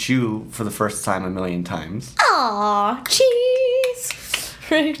to meet you for the first time a million times. Aw, cheese.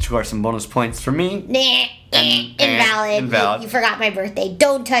 Which are some bonus points for me. Nah, invalid. Invalid. You forgot my birthday.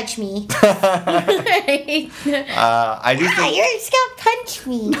 Don't touch me. I do Ah, think... you're just gonna punch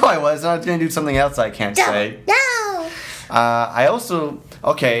me. No, I wasn't. I was going to do something else I can't say. No. I also...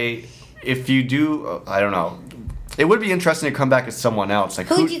 Okay, if you do... I don't know. It would be interesting to come back as someone else. Like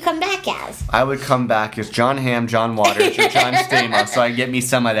Who'd you come back as? I would come back as John Hamm, John Waters, or John Stamos, so I get me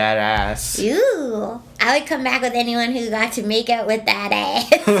some of that ass. Ooh. I would come back with anyone who got to make out with that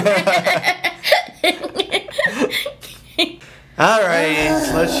ass. All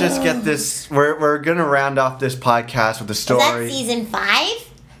right, let's just get this. We're gonna round off this podcast with a Is that story. season 5?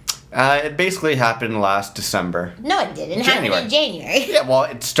 It basically happened last December. No, it didn't. It happened in January. Yeah, well,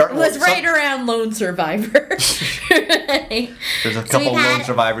 it started. It was right around Lone Survivor. There's a couple we've had- lone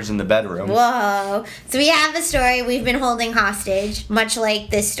survivors in the bedroom. Whoa. So we have a story we've been holding hostage, much like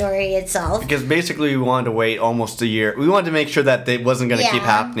this story itself. Because basically we wanted to wait almost a year. We wanted to make sure that it wasn't going to keep Yeah.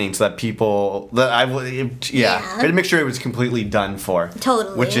 happening, so that people we had to make sure it was completely done for.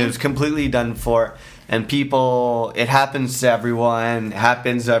 Totally. Which is completely done for. And people, it happens to everyone. It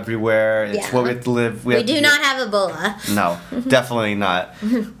happens everywhere. It's Yeah. what we have to live. We do not have Ebola. No, definitely not.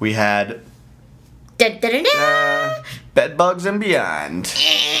 We had bed bugs and beyond.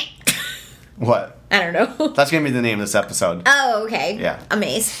 What? I don't know. That's gonna be the name of this episode. Oh, okay. Yeah.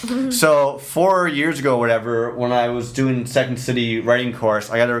 Amaze. So 4 years ago, whatever, when I was doing Second City writing course,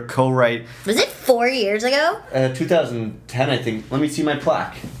 I got to co-write. Was it 4 years ago? 2010, I think. Let me see my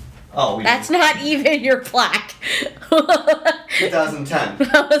plaque. Oh, That's not even your plaque. 2010.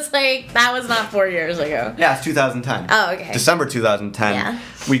 I was like, that was not 4 years ago. Yeah, it's 2010. Oh, okay. December 2010. Yeah.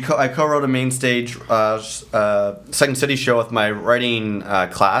 I co-wrote a main stage Second City show with my writing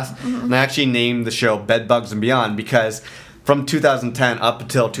class, and I actually named the show Bed Bugs and Beyond because from 2010 up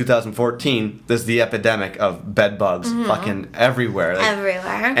until 2014, there's the epidemic of bed bugs fucking everywhere. Like,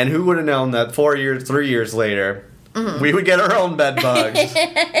 Everywhere. and who would have known that 3 years later, we would get our own bed bugs.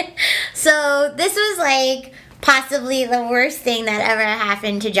 So this was like possibly the worst thing that ever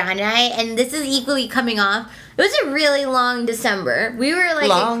happened to John and I, and this is equally coming off. It was a really long December. We were like,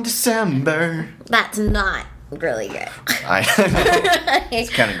 Long December. that's not really good. It's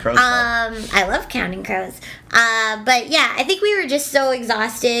kind of gross. though. I love Counting Crows. But yeah, I think we were just so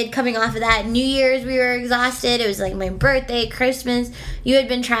exhausted coming off of that. New Year's, we were exhausted. It was like my birthday, Christmas. You had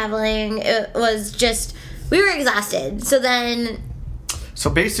been traveling. It was just, we were exhausted. So then, So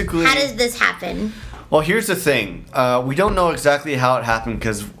basically, how does this happen? well, here's the thing. We don't know exactly how it happened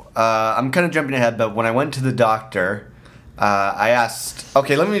because I'm kind of jumping ahead. But when I went to the doctor, I asked.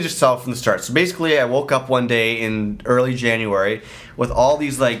 Okay, let me just tell from the start. So basically, I woke up one day in early January with all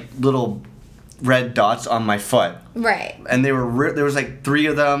these like little red dots on my foot. Right. And they were there was like 3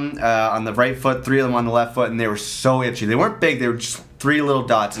 of them on the right foot, 3 of them on the left foot, and they were so itchy. They weren't big; they were just 3 little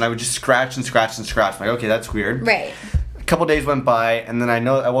dots, and I would just scratch and scratch and scratch. I'm like, okay, that's weird. Right. A couple days went by, and then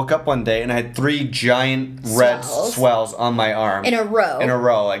I woke up one day and I had 3 giant red swells on my arm In a row. In a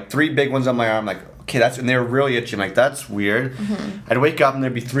row, like 3 big ones on my arm. Like, okay, and they were really itchy. I'm like, that's weird. I'd wake up and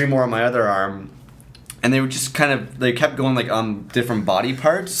there'd be 3 more on my other arm. And they were just they kept going like on different body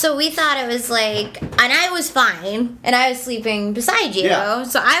parts. So we thought it was like, and I was fine, and I was sleeping beside you. Yeah.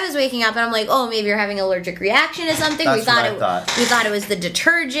 So I was waking up, and I'm like, oh, maybe you're having an allergic reaction to something. That's we thought what I thought. We thought it was the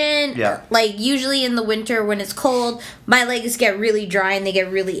detergent. Yeah. Like usually in the winter when it's cold, my legs get really dry and they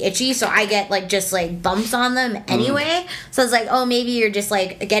get really itchy, so I get like just like bumps on them anyway. So I was like, oh, maybe you're just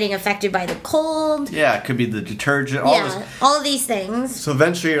like getting affected by the cold. Yeah, it could be the detergent. All of these things. So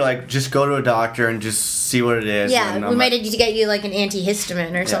eventually you're like, just go to a doctor and just see what it is. Yeah, and we might need to get you like an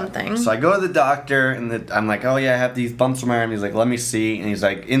antihistamine or something. So I go to the doctor, and I'm like, oh yeah, I have these bumps on my arm. He's like, let me see. And he's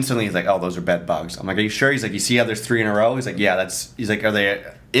like, instantly, he's like, oh, those are bed bugs. I'm like, are you sure? He's like, you see how there's 3 in a row? He's like, yeah, he's like, are they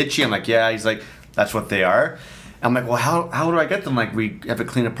itchy? I'm like, yeah. He's like, that's what they are. I'm like, well, how do I get them? Like, we have a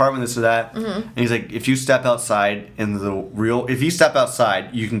clean apartment, this or that. Mm-hmm. And he's like, if you step outside if you step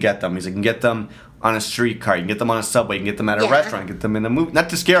outside, you can get them. He's like, you can get them on a streetcar, you can get them on a subway, you can get them at a restaurant, get them in a movie. Not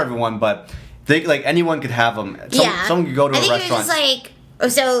to scare everyone, but like anyone could have them. Someone could go to a restaurant. I think it was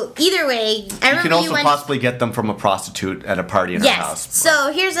like, so either way, I remember you can also possibly get them from a prostitute at a party in her house. Yes.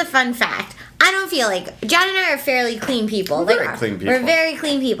 So here's a fun fact. I don't feel like John and I are fairly clean people. We're very clean people. We're very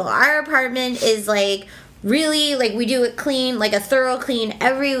clean people. Our apartment is like really like we do it clean, like a thorough clean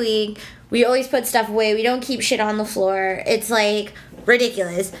every week. We always put stuff away. We don't keep shit on the floor. It's like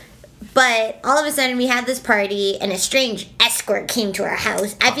ridiculous. But all of a sudden we had this party and a strange escort came to our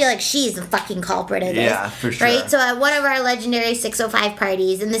house. I feel like she's the fucking culprit of this. Yeah, for sure. Right? So at one of our legendary 605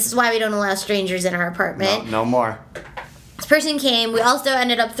 parties, and this is why we don't allow strangers in our apartment. No more. This person came. We also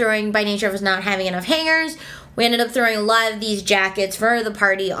ended up throwing, by nature of us not having enough hangers, we ended up throwing a lot of these jackets for the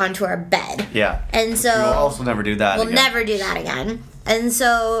party onto our bed. Yeah. And so we'll also never do that again. We'll never do that again. And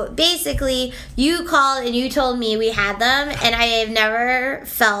so basically, you called and you told me we had them, and I have never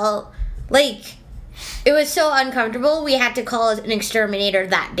felt like it was so uncomfortable. We had to call an exterminator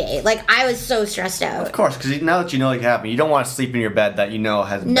that day. Like, I was so stressed out. Of course, because now that you know it happened, you don't want to sleep in your bed that you know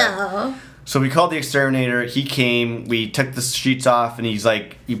has been. No. So we called the exterminator. He came. We took the sheets off, and he's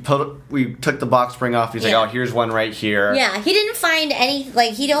like, we took the box spring off. He's like, oh, here's one right here. Yeah, he didn't find any.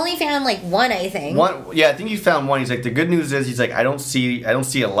 Like, he'd only found like one, I think. One. Yeah, I think he found one. He's like, the good news is, he's like, I don't see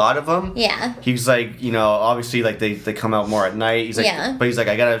a lot of them. Yeah. He's like, obviously, like they come out more at night. He's like, but he's like,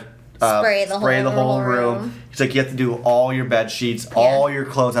 I gotta spray the whole room. He's like, you have to do all your bed sheets, all your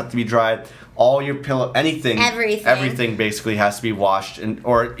clothes have to be dried. All your pillow, everything basically has to be washed,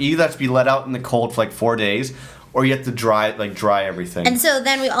 or either has to be let out in the cold for like 4 days, or you have to dry everything. And so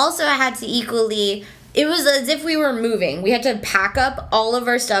then we also had to equally. It was as if we were moving. We had to pack up all of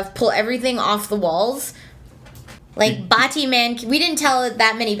our stuff, pull everything off the walls. Like Bati Man, we didn't tell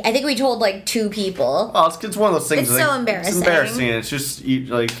that many. I think we told like 2 people. Oh, it's one of those things. It's so embarrassing. It's embarrassing. It's just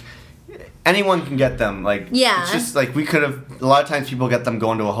like. Anyone can get them. Like, yeah. It's just like we could have. A lot of times people get them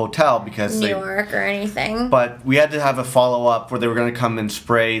going to a hotel because New York or anything. But we had to have a follow up where they were going to come and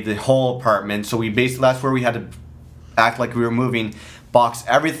spray the whole apartment. So that's where we had to act like we were moving, box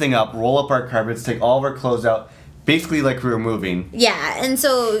everything up, roll up our carpets, take all of our clothes out, basically like we were moving. Yeah, and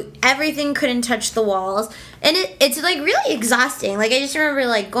so everything couldn't touch the walls, and it's like really exhausting. Like, I just remember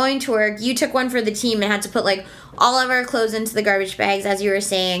like going to work. You took one for the team and had to put like all of our clothes into the garbage bags, as you were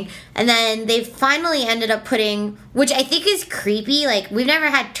saying. And then they finally ended up putting, which I think is creepy, like, we've never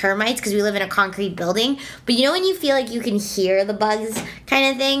had termites because we live in a concrete building, but you know when you feel like you can hear the bugs kind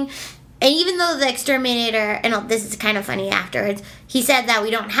of thing? And even though the exterminator, and this is kind of funny afterwards, he said that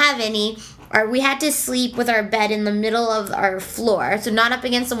we don't have any, or we had to sleep with our bed in the middle of our floor, so not up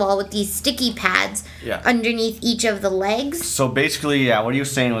against the wall, with these sticky pads underneath each of the legs. So basically, what he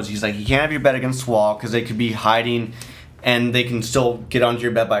was saying was, he's like, you can't have your bed against the wall because they could be hiding and they can still get onto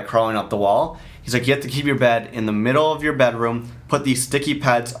your bed by crawling up the wall. He's like, you have to keep your bed in the middle of your bedroom, put these sticky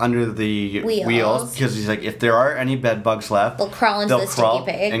pads under the wheels, because he's like, if there are any bed bugs left, they'll crawl into the sticky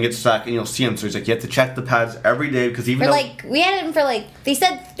pad and get stuck, and you'll see them. So he's like, you have to check the pads every day, because even though we had them for they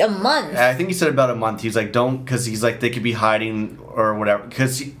said a month. I think he said about a month. He's like, don't, because he's like, they could be hiding or whatever,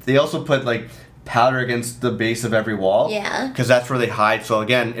 because they also put like powder against the base of every wall, because that's where they hide. So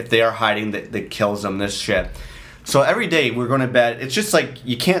again, if they are hiding, that kills them. This shit. So every day we're going to bed. It's just like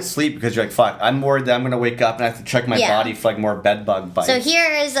you can't sleep because you're like, fuck, I'm worried that I'm going to wake up and I have to check my body for like more bed bug bites. So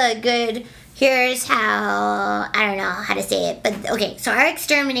here's how, I don't know how to say it, but okay, so our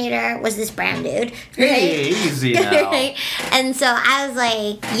exterminator was this brown dude. Right? Hey, easy now. Right? And so I was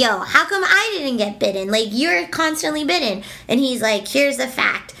like, yo, how come I didn't get bitten? Like, you're constantly bitten. And he's like, here's the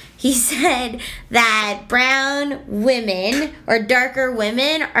fact. He said that brown women or darker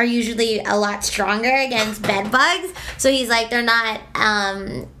women are usually a lot stronger against bed bugs. So he's like, they're not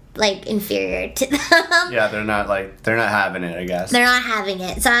inferior to them. Yeah, they're not having it, I guess. They're not having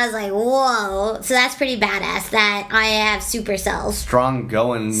it. So I was like, whoa. So that's pretty badass that I have super cells. Strong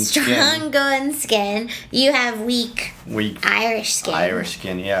going skin. You have weak Irish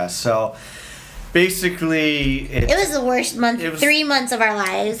skin, yeah. So basically, it was the worst month. 3 months of our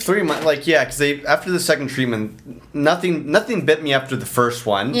lives. 3 months, because after the second treatment, nothing bit me after the first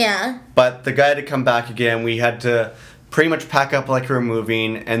one. Yeah. But the guy had to come back again. We had to pretty much pack up like we were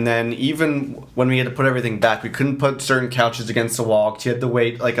moving. And then even when we had to put everything back, we couldn't put certain couches against the wall because you had to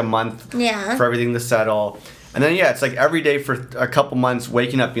wait like a month for everything to settle. And then, it's like every day for a couple months,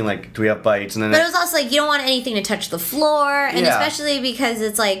 waking up being like, do we have bites? And then But it was also like, you don't want anything to touch the floor. And especially because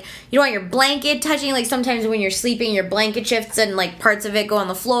it's like, you don't want your blanket touching. Like, sometimes when you're sleeping, your blanket shifts and, like, parts of it go on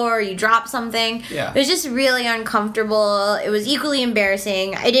the floor. Or you drop something. Yeah. It was just really uncomfortable. It was equally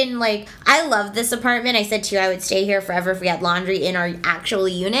embarrassing. I love this apartment. I said to you I would stay here forever if we had laundry in our actual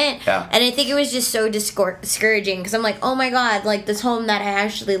unit. Yeah. And I think it was just so discouraging because I'm like, oh my God, like, this home that I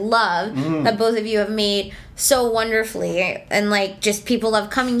actually love, that both of you have made so wonderfully, and like just people love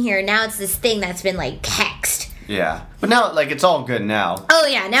coming here. Now it's this thing that's been like hexed. Yeah, but now like it's all good now. Oh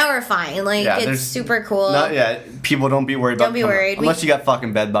yeah, now we're fine. Like it's super cool. People don't be worried about. Don't be worried. Unless you got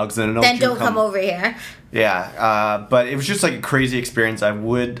fucking bed bugs, then don't come over here. Yeah, but it was just like a crazy experience. I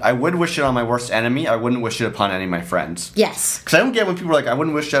would wish it on my worst enemy. I wouldn't wish it upon any of my friends. Yes. Because I don't get when people are like, I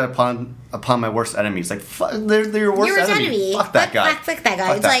wouldn't wish that upon my worst enemies. Like, they're your worst enemy. Fuck that guy. Fuck that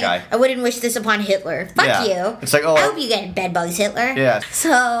guy. It's like, I wouldn't wish this upon Hitler. Fuck you. It's like, I hope you get bed bugs, Hitler. Yeah.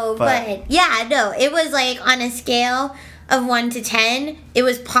 So, but yeah, no, it was like on a scale of 1 to 10, it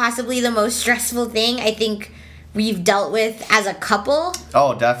was possibly the most stressful thing I think we've dealt with as a couple.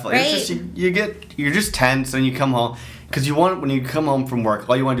 Oh, definitely. Right? It's just you're just tense and you come home because when you come home from work,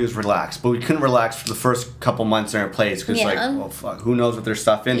 all you want to do is relax. But we couldn't relax for the first couple months in our place because like, well, fuck, who knows what there's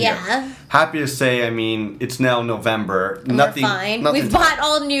stuff in here. Happy to say, I mean, it's now November. And we're fine. We've bought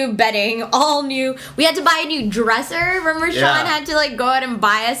all new bedding, all new. We had to buy a new dresser. Remember, Sean had to like go out and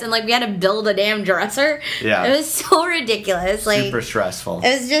buy us, and like we had to build a damn dresser. Yeah, it was so ridiculous. Like super stressful.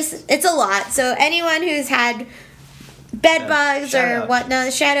 It's a lot. So anyone who's had bed bugs or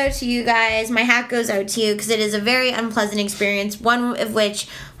whatnot, shout out to you guys. My hat goes out to you because it is a very unpleasant experience, one of which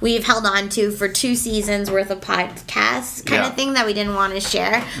we've held on to for 2 seasons worth of podcasts kind of thing that we didn't want to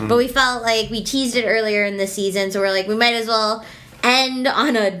share. But we felt like we teased it earlier in the season, so we're like, we might as well end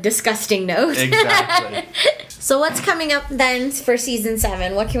on a disgusting note. Exactly. So what's coming up then for season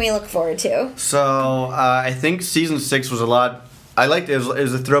 7? What can we look forward to? So I think season 6 was a lot. I liked it. It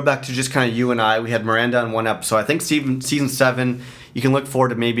was a throwback to just kind of you and I. We had Miranda on one episode. I think season 7, you can look forward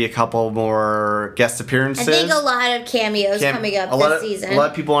to maybe a couple more guest appearances. I think a lot of cameos coming up this season. A lot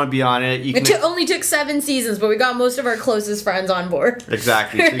of people want to be on it. It only took 7 seasons, but we got most of our closest friends on board.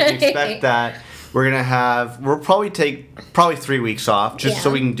 Exactly. So you can expect that. We'll probably take 3 weeks off just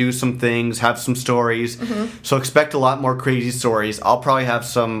so we can do some things, have some stories. So expect a lot more crazy stories. I'll probably have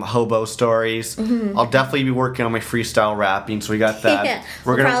some hobo stories. I'll definitely be working on my freestyle rapping, so we got that.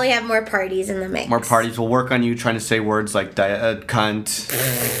 We'll probably have more parties in the mix. More parties. We'll work on you trying to say words like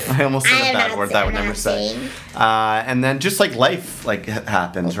cunt. I almost said a bad word that I would never say. And then just like life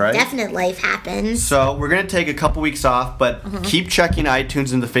happens, right? Definite life happens. So we're going to take a couple weeks off, but keep checking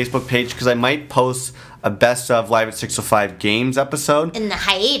iTunes and the Facebook page because I might post a best of Live at 605 games episode. In the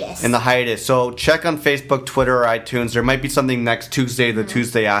hiatus. So check on Facebook, Twitter, or iTunes. There might be something next Tuesday, the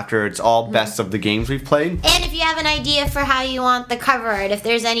Tuesday after. It's all best of the games we've played. And if you have an idea for how you want the cover art, if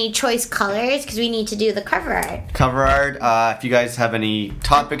there's any choice colors, because we need to do the cover art. If you guys have any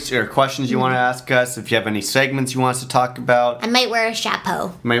topics or questions you want to ask us, if you have any segments you want us to talk about. I might wear a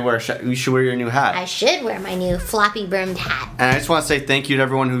chapeau. You should wear your new hat. I should wear my new floppy brimmed hat. And I just want to say thank you to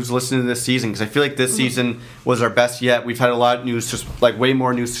everyone who's listening to this season, because I feel like this season was our best yet. We've had a lot of news, just like way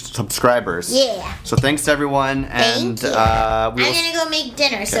more new subscribers. Yeah. So thanks to everyone. Thank you. I'm gonna go make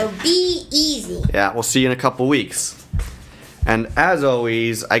dinner, so be easy. Yeah, we'll see you in a couple weeks. And as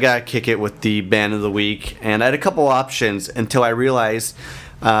always, I gotta kick it with the band of the week. And I had a couple options until I realized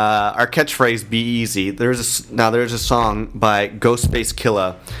our catchphrase "Be Easy." There's a song by Ghostface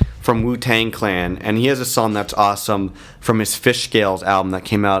Killah from Wu-Tang Clan, and he has a song that's awesome from his Fish Scales album that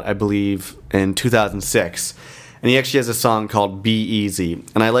came out, I believe, in 2006. And he actually has a song called Be Easy.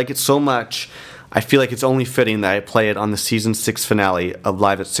 And I like it so much, I feel like it's only fitting that I play it on the Season 6 finale of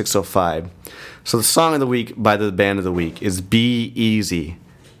Live at 605. So the song of the week by the band of the week is Be Easy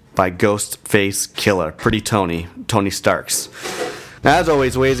by Ghostface Killah. Pretty Tony Starks. Now, as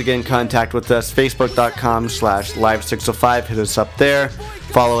always, ways to get in contact with us, facebook.com/live605. Hit us up there.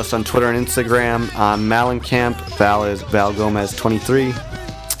 Follow us on Twitter and Instagram. Malencamp. Val is Val Gomez 23.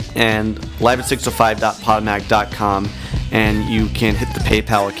 And live at605.podmag.com. And you can hit the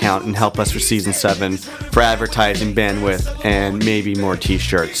PayPal account and help us for Season 7 for advertising, bandwidth, and maybe more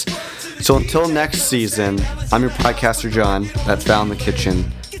t-shirts. So until next season, I'm your podcaster, John. That's Val in the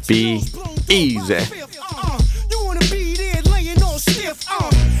kitchen. Be easy.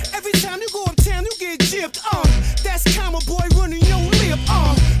 Every time you go uptown, you get gypped. That's Comma Boy running your lip.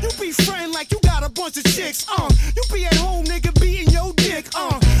 You be friend like you got a bunch of chicks. You be at home.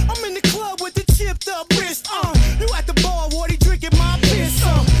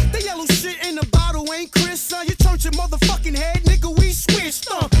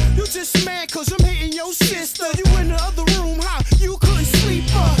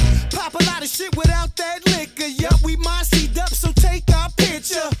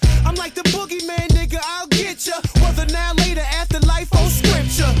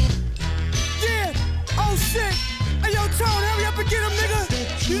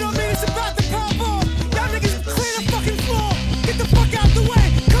 You know what I mean? It's about the power bomb. Y'all niggas clear the fucking floor. Get the fuck out the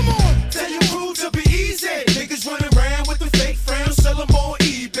way. Come on. Tell your crew to be easy. Niggas running around with the fake friends, sell them on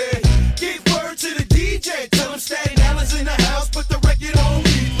eBay. Get word to the DJ. Tell them Staten Island's in the house, put the record on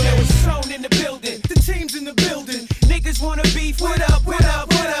replay. Yo, it's Tone in the building. The team's in the building. Niggas wanna beef. What up, what up,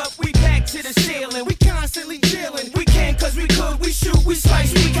 what up? We back to the ceiling. We constantly chillin'. We can cause we could. We shoot, we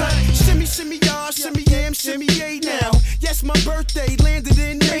slice, we cut. Shimmy, shimmy, y'all. Shimmy, yam, shimmy, yay now. Yes, my birthday landed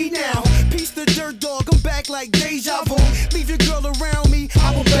in May now. Peace the dirt dog. I'm back like deja vu. Leave your girl around me.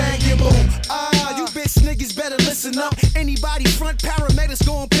 I will bag your boo. You bitch niggas better listen up. Anybody front paramedics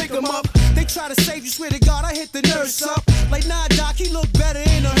gon' pick 'em up. They try to save you, swear to God, I hit the nurse up. Like, nah, doc, he look better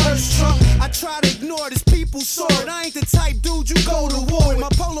in a hearse truck. I try to ignore this people saw it. I ain't the type dude you go to war with. My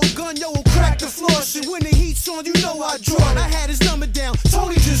polo gun, yo, will crack the floor. Shit, when the heat's on, you know I draw it. I had his number down,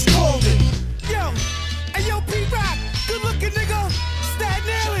 Tony just called it. Yo, hey, yo, P-Rock, good looking nigga. Staten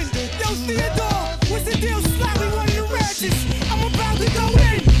Island, yo, Theodore, what's the deal? Slightly one of the ratchets. I'm about to go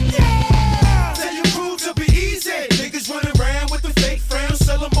in, yeah! Tell your crew to be easy. Niggas running around with the fake friends,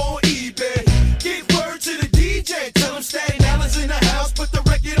 sell them on eBay. Get word to the DJ. Tell them Staten Island's in the house, put the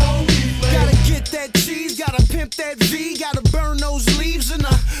record on replay. Gotta get that cheese, gotta pimp that V, gotta burn those leaves in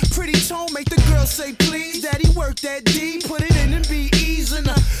a pretty tone, make the girl say please. Daddy work that D, put it in and be easing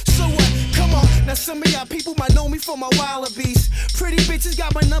her. So what? Come on, now some of y'all people might know me for my wallabies. Pretty bitches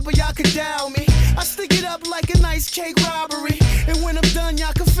got my number, y'all can dial me. I stick it up like a nice cake robbery, and when I'm done,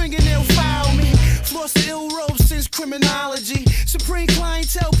 y'all can fingernail file me. Floss the ill robe since criminology. Supreme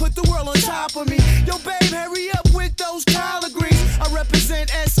clientele put the world on top of me. Yo, babe, hurry up with those collard greens. I represent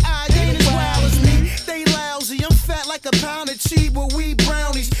SI, they ain't as wild as me. They lousy, I'm fat like a pound of cheese with weed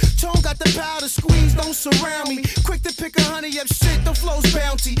brownies. Tone got the powder squeeze, don't surround me. Quick to pick a honey up shit, the flow's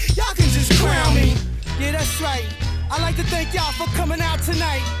bounty. Y'all can just crown me. Yeah, that's right. I like to thank y'all for coming out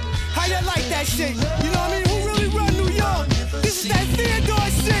tonight. How y'all like that shit? You know what I mean? Who really run New York? This is that Theodore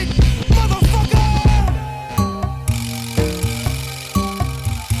shit, motherfucker!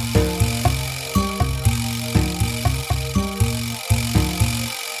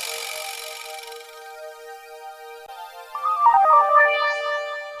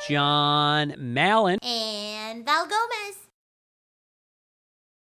 John Mallon. And Val Goldberg.